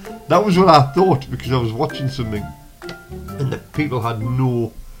dubbing it? That was what I thought because I was watching something and the people had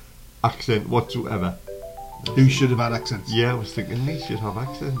no accent whatsoever. Who should have had accents? Yeah, I was thinking they should have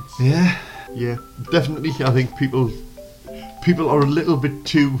accents. Yeah. Yeah, definitely. I think people are a little bit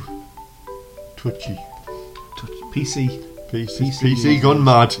too touchy. PC. PC gone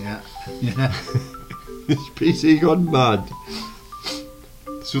mad. Yeah. Yeah. It's PC gone mad.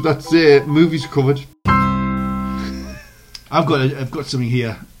 So that's movies covered. I've got something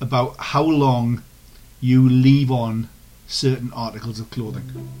here about how long you leave on certain articles of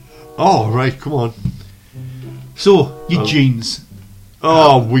clothing. Oh right, come on. So your jeans.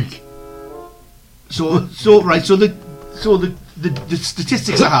 Oh, weak. So the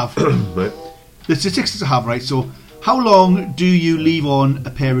statistics I have. Right. The statistics I have, right? So how long do you leave on a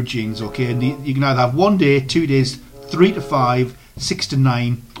pair of jeans? Okay, and you can either have 1 day, 2 days, 3 to 5, 6 to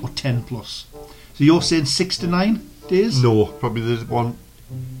 9, or 10 plus. So you're saying 6 to 9 days? No, probably there's one.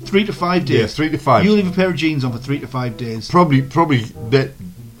 3 to 5 days. Yeah, 3 to 5. You leave a pair of jeans on for 3 to 5 days. Probably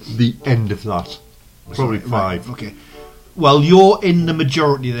the end of that. Probably 5. Right, okay. Well, you're in the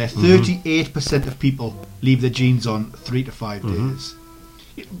majority there. 38% of people leave their jeans on 3 to 5 days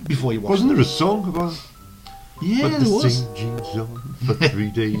before you wash Wasn't them. there a song about? Yeah, But there the was. same jeans on for 3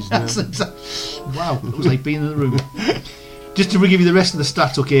 days now. That's wow, it was like being in the room. Just to give you the rest of the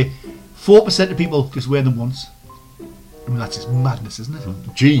stats, okay. 4% of people just wear them once. I mean, that's just madness, isn't it?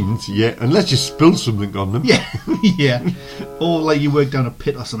 Jeans, yeah. Unless you spill something on them. Yeah, yeah. Or like you work down a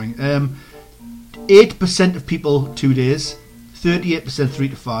pit or something. 8% of people 2 days. 38% 3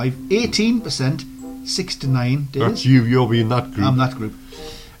 to 5. 18% 6 to 9 days. That's you. You'll be in that group. I'm that group.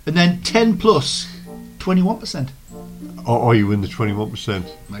 And then 10 plus 21%. Or are you in the 21%?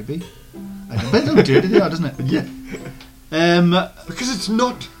 Might be. I don't do it, doesn't it? Yeah. Because it's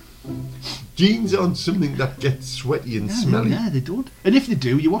not. Jeans aren't something that gets sweaty and smelly. Yeah, they don't. And if they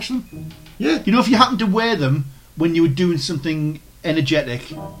do, you wash them. Yeah. You know, if you happen to wear them when you were doing something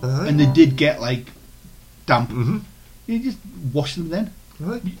energetic and they did get like damp, you just wash them then.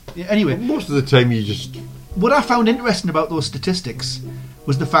 Right. Yeah, anyway, Most of the time you just... what I found interesting about those statistics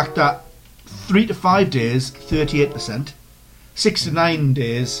was the fact that 3 to 5 days, 38%, 6 to 9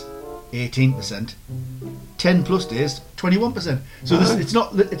 days, 18%, 10 plus days, 21%. So it's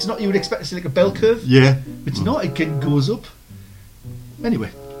not you would expect to see like a bell curve. Yeah. It's not. It goes up. Anyway,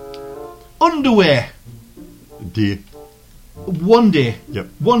 underwear. Dear. 1 day. Yep.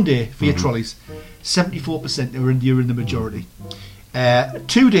 1 day for your trolleys. 74% you're in the majority.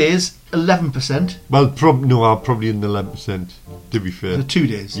 2 days, 11%. Well, I'm probably in the 11%, to be fair. The 2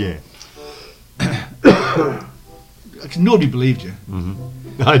 days. Yeah. Nobody believed you.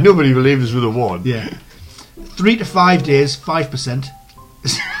 Nobody believes us with a 1. Yeah. 3 to 5 days, 5%.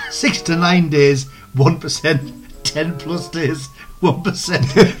 6 to 9 days, 1%. 10 plus days, 1%.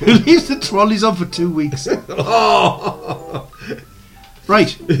 Who leaves the trolleys on for 2 weeks?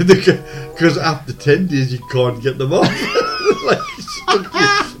 Right. Because after 10 days you can't get them off.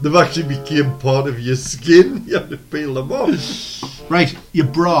 They've actually become part of your skin. You have to peel them off. Right, your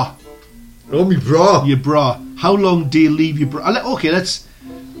bra. Oh, my bra. Your bra. How long do you leave your bra?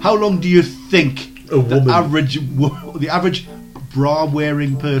 How long do you think the average bra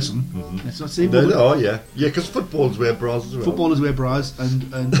wearing person? Let's not say woman. Yeah, because footballers wear bras as well. Footballers wear bras,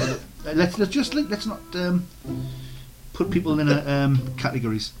 and let's not put people in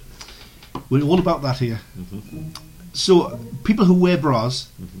categories. We're all about that here. So, people who wear bras,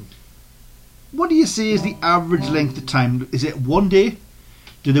 what do you say is the average length of time? Is it 1 day?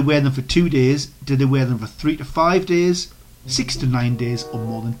 Do they wear them for 2 days? Do they wear them for 3 to 5 days? 6 to 9 days, or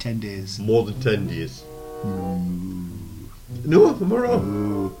more than 10 days? More than 10 days. No, am I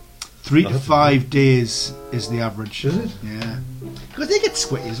wrong? 3 to 5 days is the average. Is it? Yeah. Because they get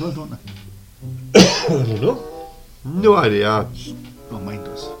sweaty as well, don't they? I don't know. No idea. Oh, mine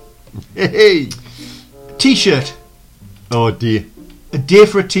does. Hey! T-shirt. Oh dear. A day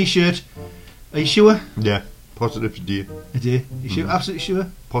for a T-shirt. Are you sure? Yeah. Positive dear. A day. You sure? Absolutely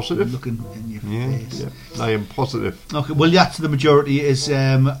sure? Positive? I'm looking in your face. Yeah. I am positive. Okay, well, that's the majority is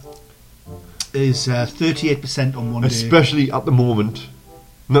 38% on 1 day. Especially at the moment.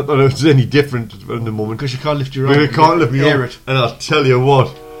 Not that it's any different at the moment. Because you can't lift your arm. You can't lift your arm. it. And I'll tell you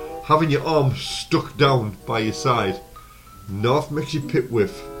what, having your arm stuck down by your side, North makes you pit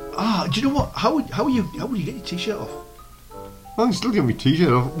whiff. Do you know what? How would you get your T-shirt off? I can still get my T-shirt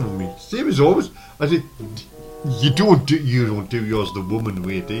off me. Same as always. I said, you don't do yours the woman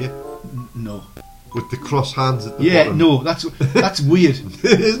way, do you? No. With the cross hands at the bottom. No, that's weird.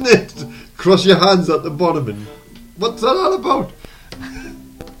 Isn't it? Cross your hands at the bottom and what's that all about?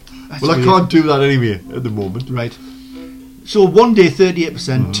 That's Well, weird. I can't do that anyway at the moment. Right. So 1 day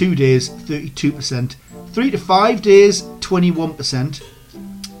 38%, 2 days 32%, 3 to 5 days, 21%.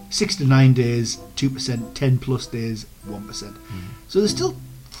 6 to 9 days, 2%. 10 plus days, 1%. So there's still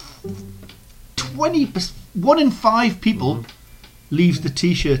 20%. 1 in 5 people leaves the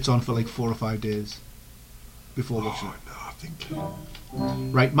t-shirts on for like 4 or 5 days before watching it. No, I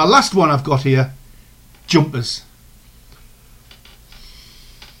think. Right, my last one I've got here, jumpers.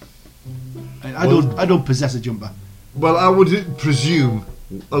 I don't possess a jumper. Well, I would presume,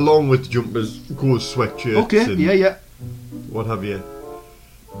 along with jumpers, goes sweatshirts. Okay, and yeah. what have you.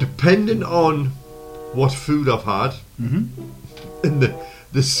 Depending on what food I've had and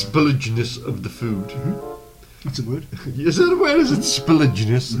the spillageness of the food. That's a word. Is that where is it?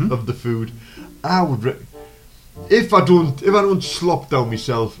 Spillageness of the food. I would. If I don't slop down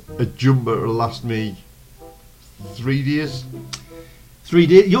myself, a jumper will last me 3 days. 3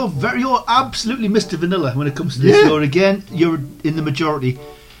 days. You're absolutely Mr. Vanilla when it comes to this. Yeah. You're in the majority.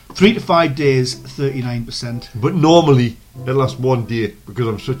 3 to 5 days, 39%. But normally it lasts 1 day because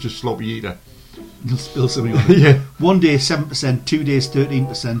I'm such a sloppy eater. You'll spill something on it. Yeah. 1 day, 7%. 2 days,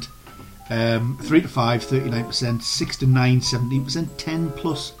 13%. 3 to 5, 39%. 6 to 9, 17%. 10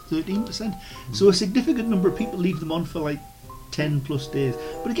 plus, 13%. So a significant number of people leave them on for like 10 plus days.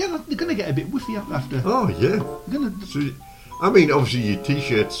 But again, they're going to get a bit whiffy after. Oh yeah. So, I mean, obviously your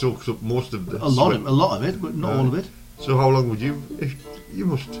t-shirt soaks up most of the lot sweat. of it, but not all of it. So how long would you? You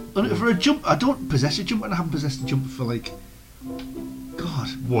must. And for a jump, I don't possess a jumper, and I haven't possessed a jumper for like, God,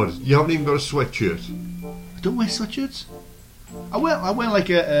 What? You haven't even got a sweatshirt. I don't wear sweatshirts. I wear like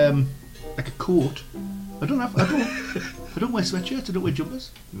a coat. I don't wear sweatshirts. I don't wear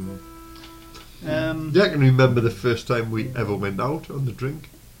jumpers. Yeah, I can remember the first time we ever went out on the drink.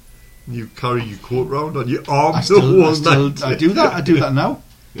 You carry your coat round on your arm I the whole night. do that. I do that now.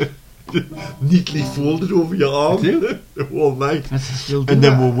 Neatly folded over your arm I do. the whole night. I still do And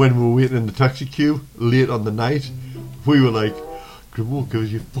then that. when we were waiting in the taxi queue late on the night, we were like, "Grimo, give us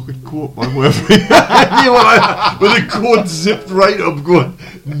your fucking coat, man." Wherever you were like, with the coat zipped right up, going,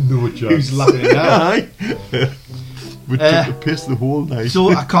 "No chance." Who's laughing at that? We took a piss the whole night.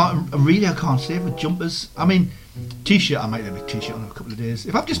 So I can't say for jumpers. I mean, t-shirt. I might have a t-shirt on in a couple of days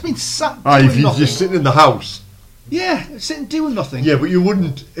if I've just been sat doing if you're nothing. just sitting in the house. Yeah, sitting doing nothing. Yeah, but you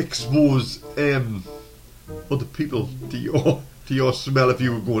wouldn't expose other people to your smell if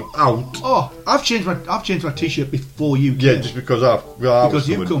you were going out. Oh, I've changed my t-shirt before you Yeah, came. just because I Because was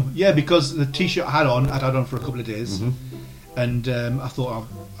you've coming. come. Yeah, because the t-shirt I'd had on for a couple of days, and I thought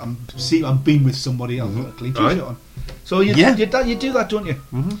I'm being with somebody. I've got a clean t-shirt Right. on. So you do that, don't you?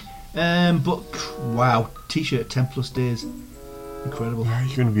 But wow, t-shirt 10 plus days, incredible. Yeah,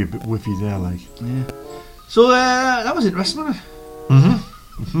 you're going to be a bit whiffy there, like. Yeah. So that was interesting, wasn't it?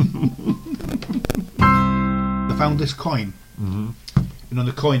 I found this coin, and on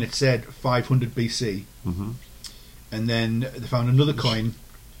the coin it said 500 BC, and then they found another coin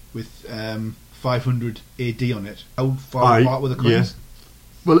with 500 AD on it. How far apart were the coins?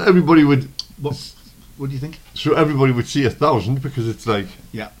 Yeah. Well, everybody would. What do you think? So everybody would see 1,000 because it's like.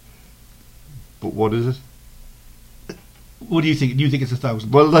 Yeah. But what is it? What do you think? Do you think it's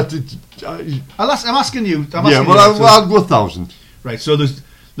 1,000? Well, that's it. I'm asking you. I'll go 1,000. Right. So they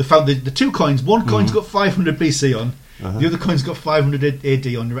found the two coins. One coin's got 500 BC on. The other coin's got 500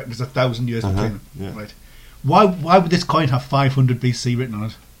 AD on. You reckon there's 1,000 years between them? Yeah. Right. Why would this coin have 500 BC written on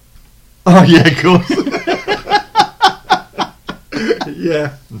it? Oh yeah, of course.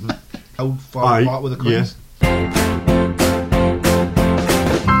 Yeah. How far apart were the coins?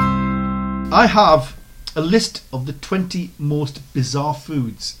 I have a list of the 20 most bizarre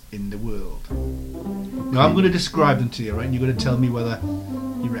foods in the world. Now I'm going to describe them to you, right? And you're going to tell me whether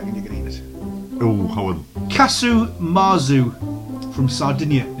you reckon you can eat it. Oh, how on? Casu marzu from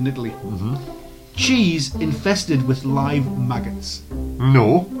Sardinia in Italy. Cheese infested with live maggots.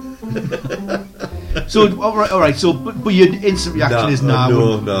 No. So all right. So, but your instant reaction is nah.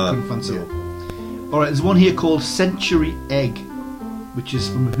 No. Couldn't fancy it. All right. There's one here called Century Egg, which is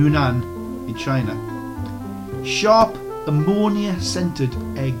from Hunan in China. Sharp ammonia-scented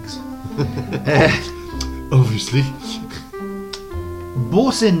eggs. Obviously.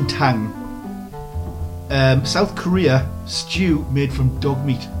 Bosintang, South Korea stew made from dog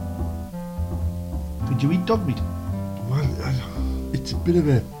meat. Could you eat dog meat? Well, it's a bit of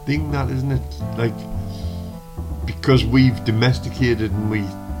a thing, that, isn't it? Like, because we've domesticated and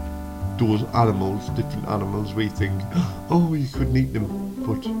those animals, different animals, we think, oh, you couldn't eat them,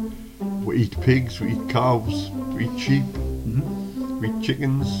 but we eat pigs, we eat cows, we eat sheep, we eat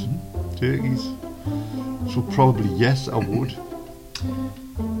chickens, turkeys. So probably yes, I would.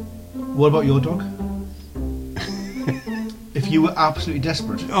 What about your dog? If you were absolutely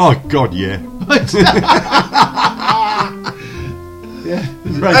desperate. Oh God, yeah. Yeah.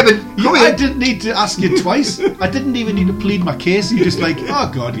 Right. Evan, Come I here. didn't need to ask you twice. I didn't even need to plead my case. You just like, oh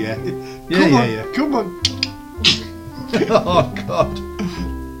God, yeah. Yeah. Come on. Oh God.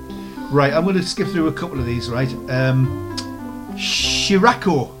 Right, I'm going to skip through a couple of these, right?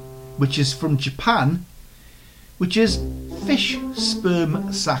 Shirako, which is from Japan, which is fish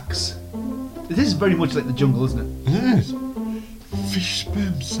sperm sacs. It is very much like the jungle, isn't it? Yes. Fish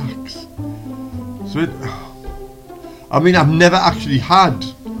sperm sacs. So I mean, I've never actually had.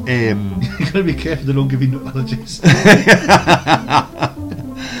 You've got to be careful they don't give you nut allergies.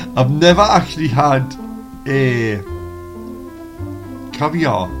 I've never actually had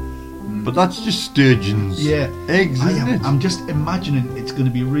caviar, but that's just sturgeon's Yeah. eggs, isn't it? I'm just imagining it's going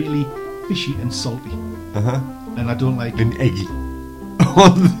to be really fishy and salty, Uh-huh. and I don't like it. And eggy.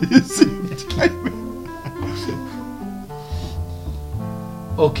 On the same time.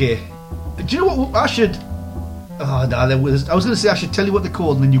 Okay. Do you know what I should? Oh no, I was going to say I should tell you what they're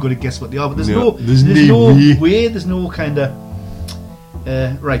called, and then you've got to guess what they are. But there's No, no there's no way. There's no kind of.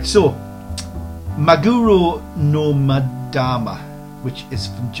 Right. So, Maguro no Madama, which is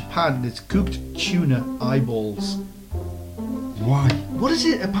from Japan. It's cooked tuna eyeballs. Why? What is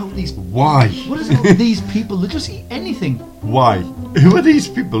it about these? Why? What is it about these people? They just eat anything. Why? Who are these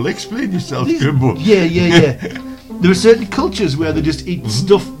people? Explain yourself, Grimbo. Yeah. There are certain cultures where they just eat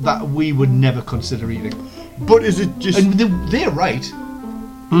stuff that we would never consider eating. But is it just... And they're right.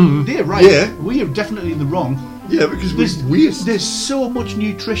 They're right. Yeah. We are definitely in the wrong. Yeah, because There's we waste. There's so much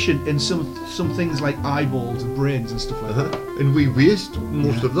nutrition in some things like eyeballs and brains and stuff like that. And we waste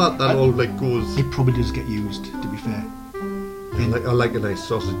most of that. That all like goes... It probably does get used, to be fair. I like a nice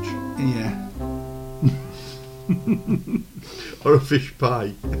sausage. Yeah. Or a fish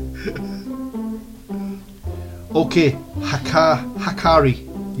pie. Okay, Hakari.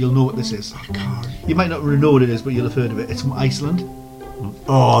 You'll know what this is. Hakari. You might not really know what it is, but you'll have heard of it. It's from Iceland.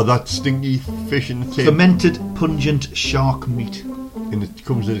 Oh, that stinky fish in the tin. Fermented, pungent shark meat. And it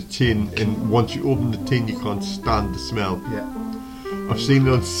comes in a tin, and once you open the tin, you can't stand the smell. Yeah. I've seen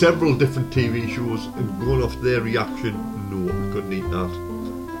it on several different TV shows, and going off their reaction, no, I couldn't eat that.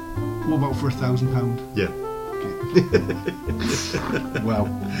 What about for £1,000? Yeah. Wow.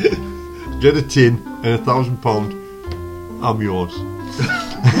 Get a tin and £1,000, I'm yours.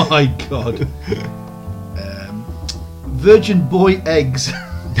 My God. Virgin boy eggs.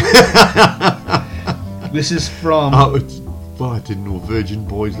 This is from. I didn't know virgin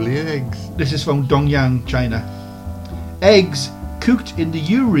boys lay eggs. This is from Dongyang, China. Eggs cooked in the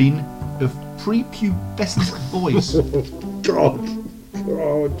urine of prepubescent boys. God.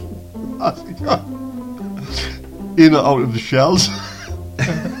 In or out of the shells.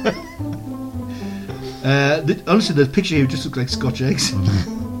 Honestly, the picture here just looks like Scotch eggs.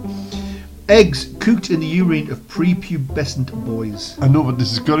 Eggs cooked in the urine of prepubescent boys. I know, but this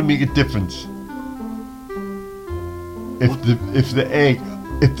has got to make a difference. If the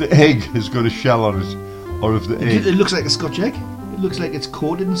egg has got a shell on it, or if the egg... It looks like a Scotch egg. It looks like it's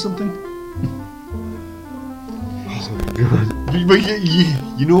coated in something. But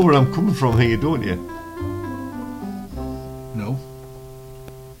you know where I'm coming from here, don't you? No.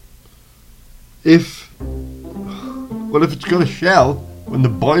 If it's got a shell, when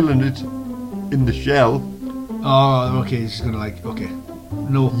they're boiling it in the shell... Oh, okay, it's just gonna okay.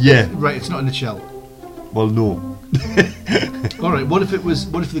 No. Yeah. Right, it's not in the shell. Well, no. Alright, what if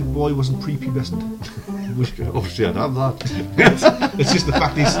the boy wasn't prepubescent? Obviously I'd have that. It's just the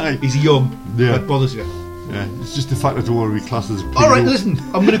fact he's young that bothers you. Yeah, it's just the fact I don't want to be classed as a pedo. Alright, listen,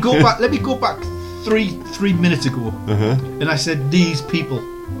 I'm gonna go back. Let me go back three minutes ago. And I said these people.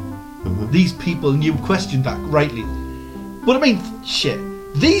 These people, and you questioned that rightly. But I mean, shit.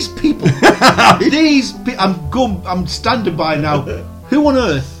 These people, I'm standing by now. Who on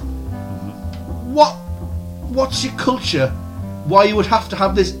earth? What's your culture? Why you would have to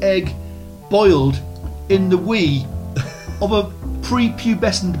have this egg boiled in the wee of a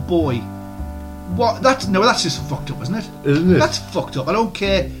prepubescent boy? What? That's just fucked up, isn't it? Isn't it? That's fucked up. I don't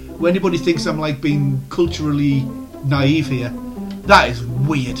care when anybody thinks I'm like being culturally naive here. That is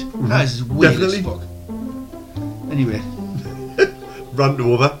weird. That is weird Definitely. as fuck. Anyway. Rant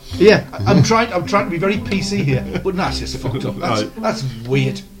over. Yeah, I'm trying to be very PC here, but that's just fucked up. That's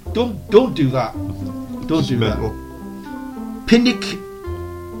weird. Don't do that. Don't do that. Pinnik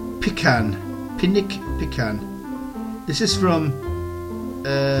Pican. This is from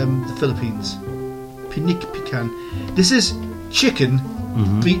the Philippines. Pinnik Pican. This is chicken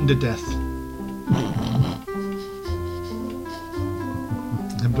beaten to death.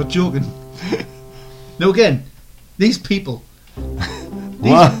 I'm not joking. Now again, These people.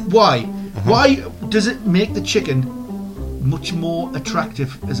 Why? Why does it make the chicken much more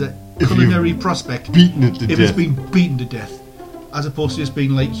attractive as a culinary prospect Beaten it to if death. it's been beaten to death, as opposed to just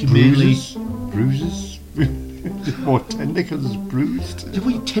being like humanely? Bruises. It's more tender because it's bruised. Did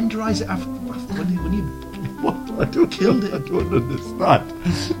we tenderise it after when you What? I don't Killed know. it. I don't understand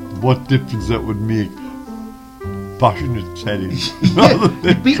what difference that would make. Bashing it teddy rather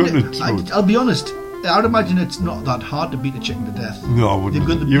than beating cutting it? it through. I'll be honest. I'd imagine it's not that hard to beat a chicken to death. No, I wouldn't. You've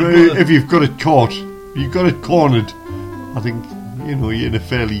got the- You- you've got the- if you've got it caught, you've got it cornered. I think you're in a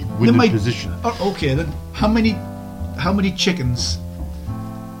fairly winning position. Okay, then how many chickens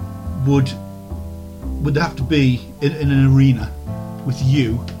would there have to be in an arena with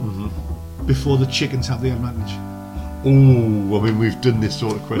you before the chickens have the advantage? Oh, I mean, we've done this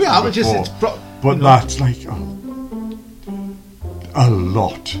sort of question Yeah, but before, just but you know. that's like a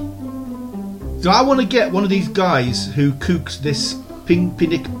lot. So I want to get one of these guys who cooks this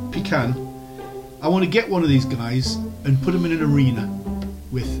pinnick pecan. I want to get one of these guys and put him in an arena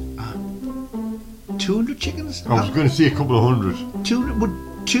with 200 chickens. I was going to say a couple of hundred. 200 would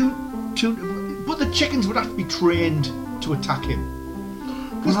two, but the chickens would have to be trained to attack him.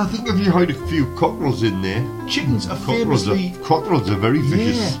 Well, I think if you had a few cockerels in there, Chickens are famously. cockerels are very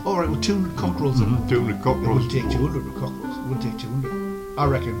vicious. Yeah. All right. Well, 200 cockerels. 200 It cockerels. wouldn't take 200 with cockerels. It wouldn't take 200. I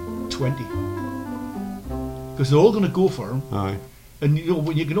reckon 20. Because they're all going to go for him. Aye. And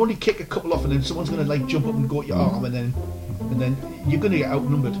when you can only kick a couple off, and then someone's going to like jump up and go at your arm, and then you're going to get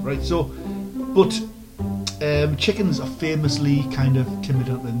outnumbered, right? So, but chickens are famously kind of timid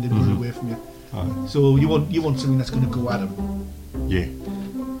and they run away from you. Aye. So you want something that's going to go at them. Yeah.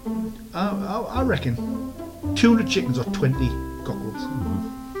 I reckon 200 chickens or 20 cockerels.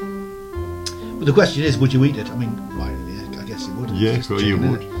 But the question is, would you eat it? I mean, yeah, I guess you would. Yeah, It's just well, you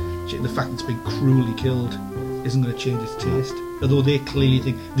chicken, would. innit? The fact that it's been cruelly killed isn't going to change its taste. Although they clearly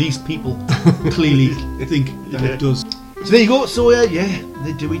think, these people clearly think that it does. So there you go. So yeah,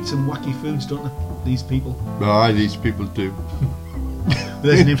 they do eat some wacky foods, don't they? These people. Aye, these people do.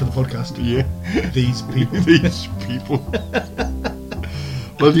 There's a name for the podcast. Yeah. These people. These people.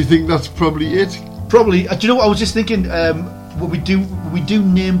 Well, do you think that's probably it? Probably. Do you know what I was just thinking? When we do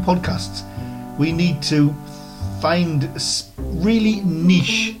name podcasts, we need to find really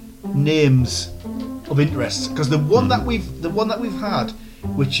niche names of interest, because the one that we've had,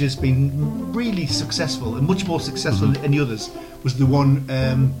 which has been really successful and much more successful than any others, was the one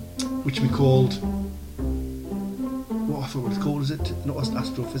which we called. I forgot what it's called. Is it not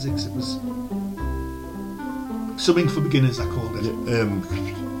astrophysics? It was something for beginners. I called it.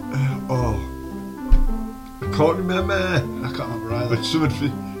 I can't remember. I can't remember either. But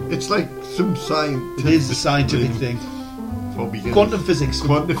it's like some science. It is a scientific thing. For beginners. Quantum physics.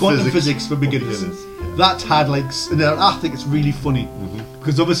 Quantum physics for beginners. Yeah. That had like, and I think it's really funny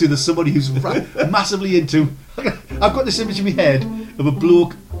because obviously there's somebody who's massively into. I've got this image in my head of a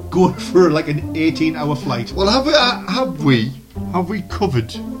bloke going for like an 18-hour flight. Well, have we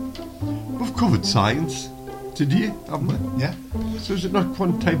covered? We've covered science today, haven't we? Yeah. So is it not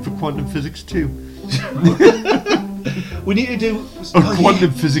time for quantum physics too? We need to do. Or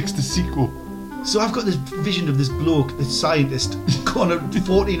quantum physics the sequel? So I've got this vision of this bloke, this scientist, going on a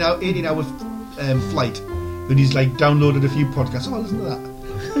 18-hour flight, and he's like downloaded a few podcasts. Oh, listen to that.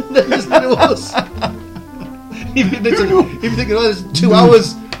 Listen to us. Even thinking, oh, there's 2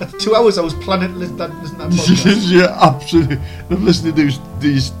 hours. That's 2 hours I was planning to listen to that podcast. Yeah, absolutely. I'm listening to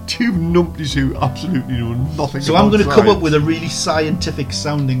these two numpties who absolutely know nothing. So about I'm going to come science. up with a really scientific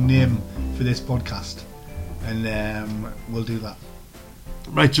sounding name for this podcast, and we'll do that.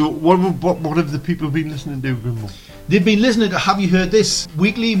 Right. So what have the people been listening to, Grimble? They've been listening to Have You Heard This?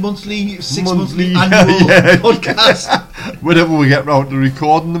 Weekly, monthly, six-monthly, Monthly, annual yeah. podcast. Whenever we get round to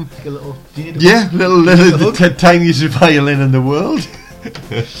recording them. Like a little, do you need a Yeah, hook? the tiniest violin in the world.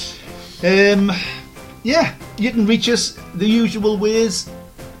 Yeah, you can reach us the usual ways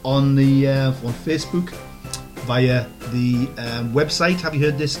on the on Facebook, via the website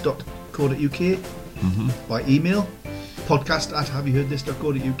haveyouheardthis.co.uk, by email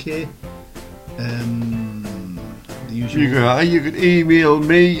podcast@haveyouheardthis.co.uk. The usual. You can email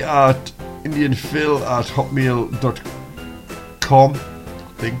me at indianphil@hotmail.com. I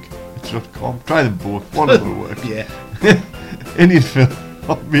think it's .com. Try them both. One of them will work. Yeah.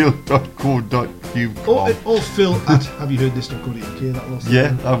 indianphil@hotmail.co.uk. Or Phil at haveyouheardthis.co.uk. That will also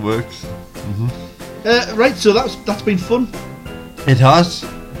Yeah, that works. right, so that's been fun. It has.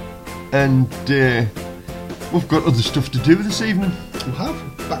 And we've got other stuff to do this evening. We'll have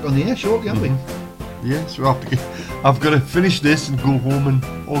back on the air shortly, haven't we? Yeah, so I've got to finish this and go home and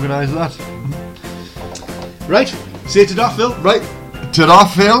organise that. Right, Say to that, Phil. Right, ta-ra,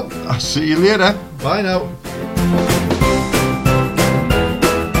 Phil. I'll see you later. Bye now.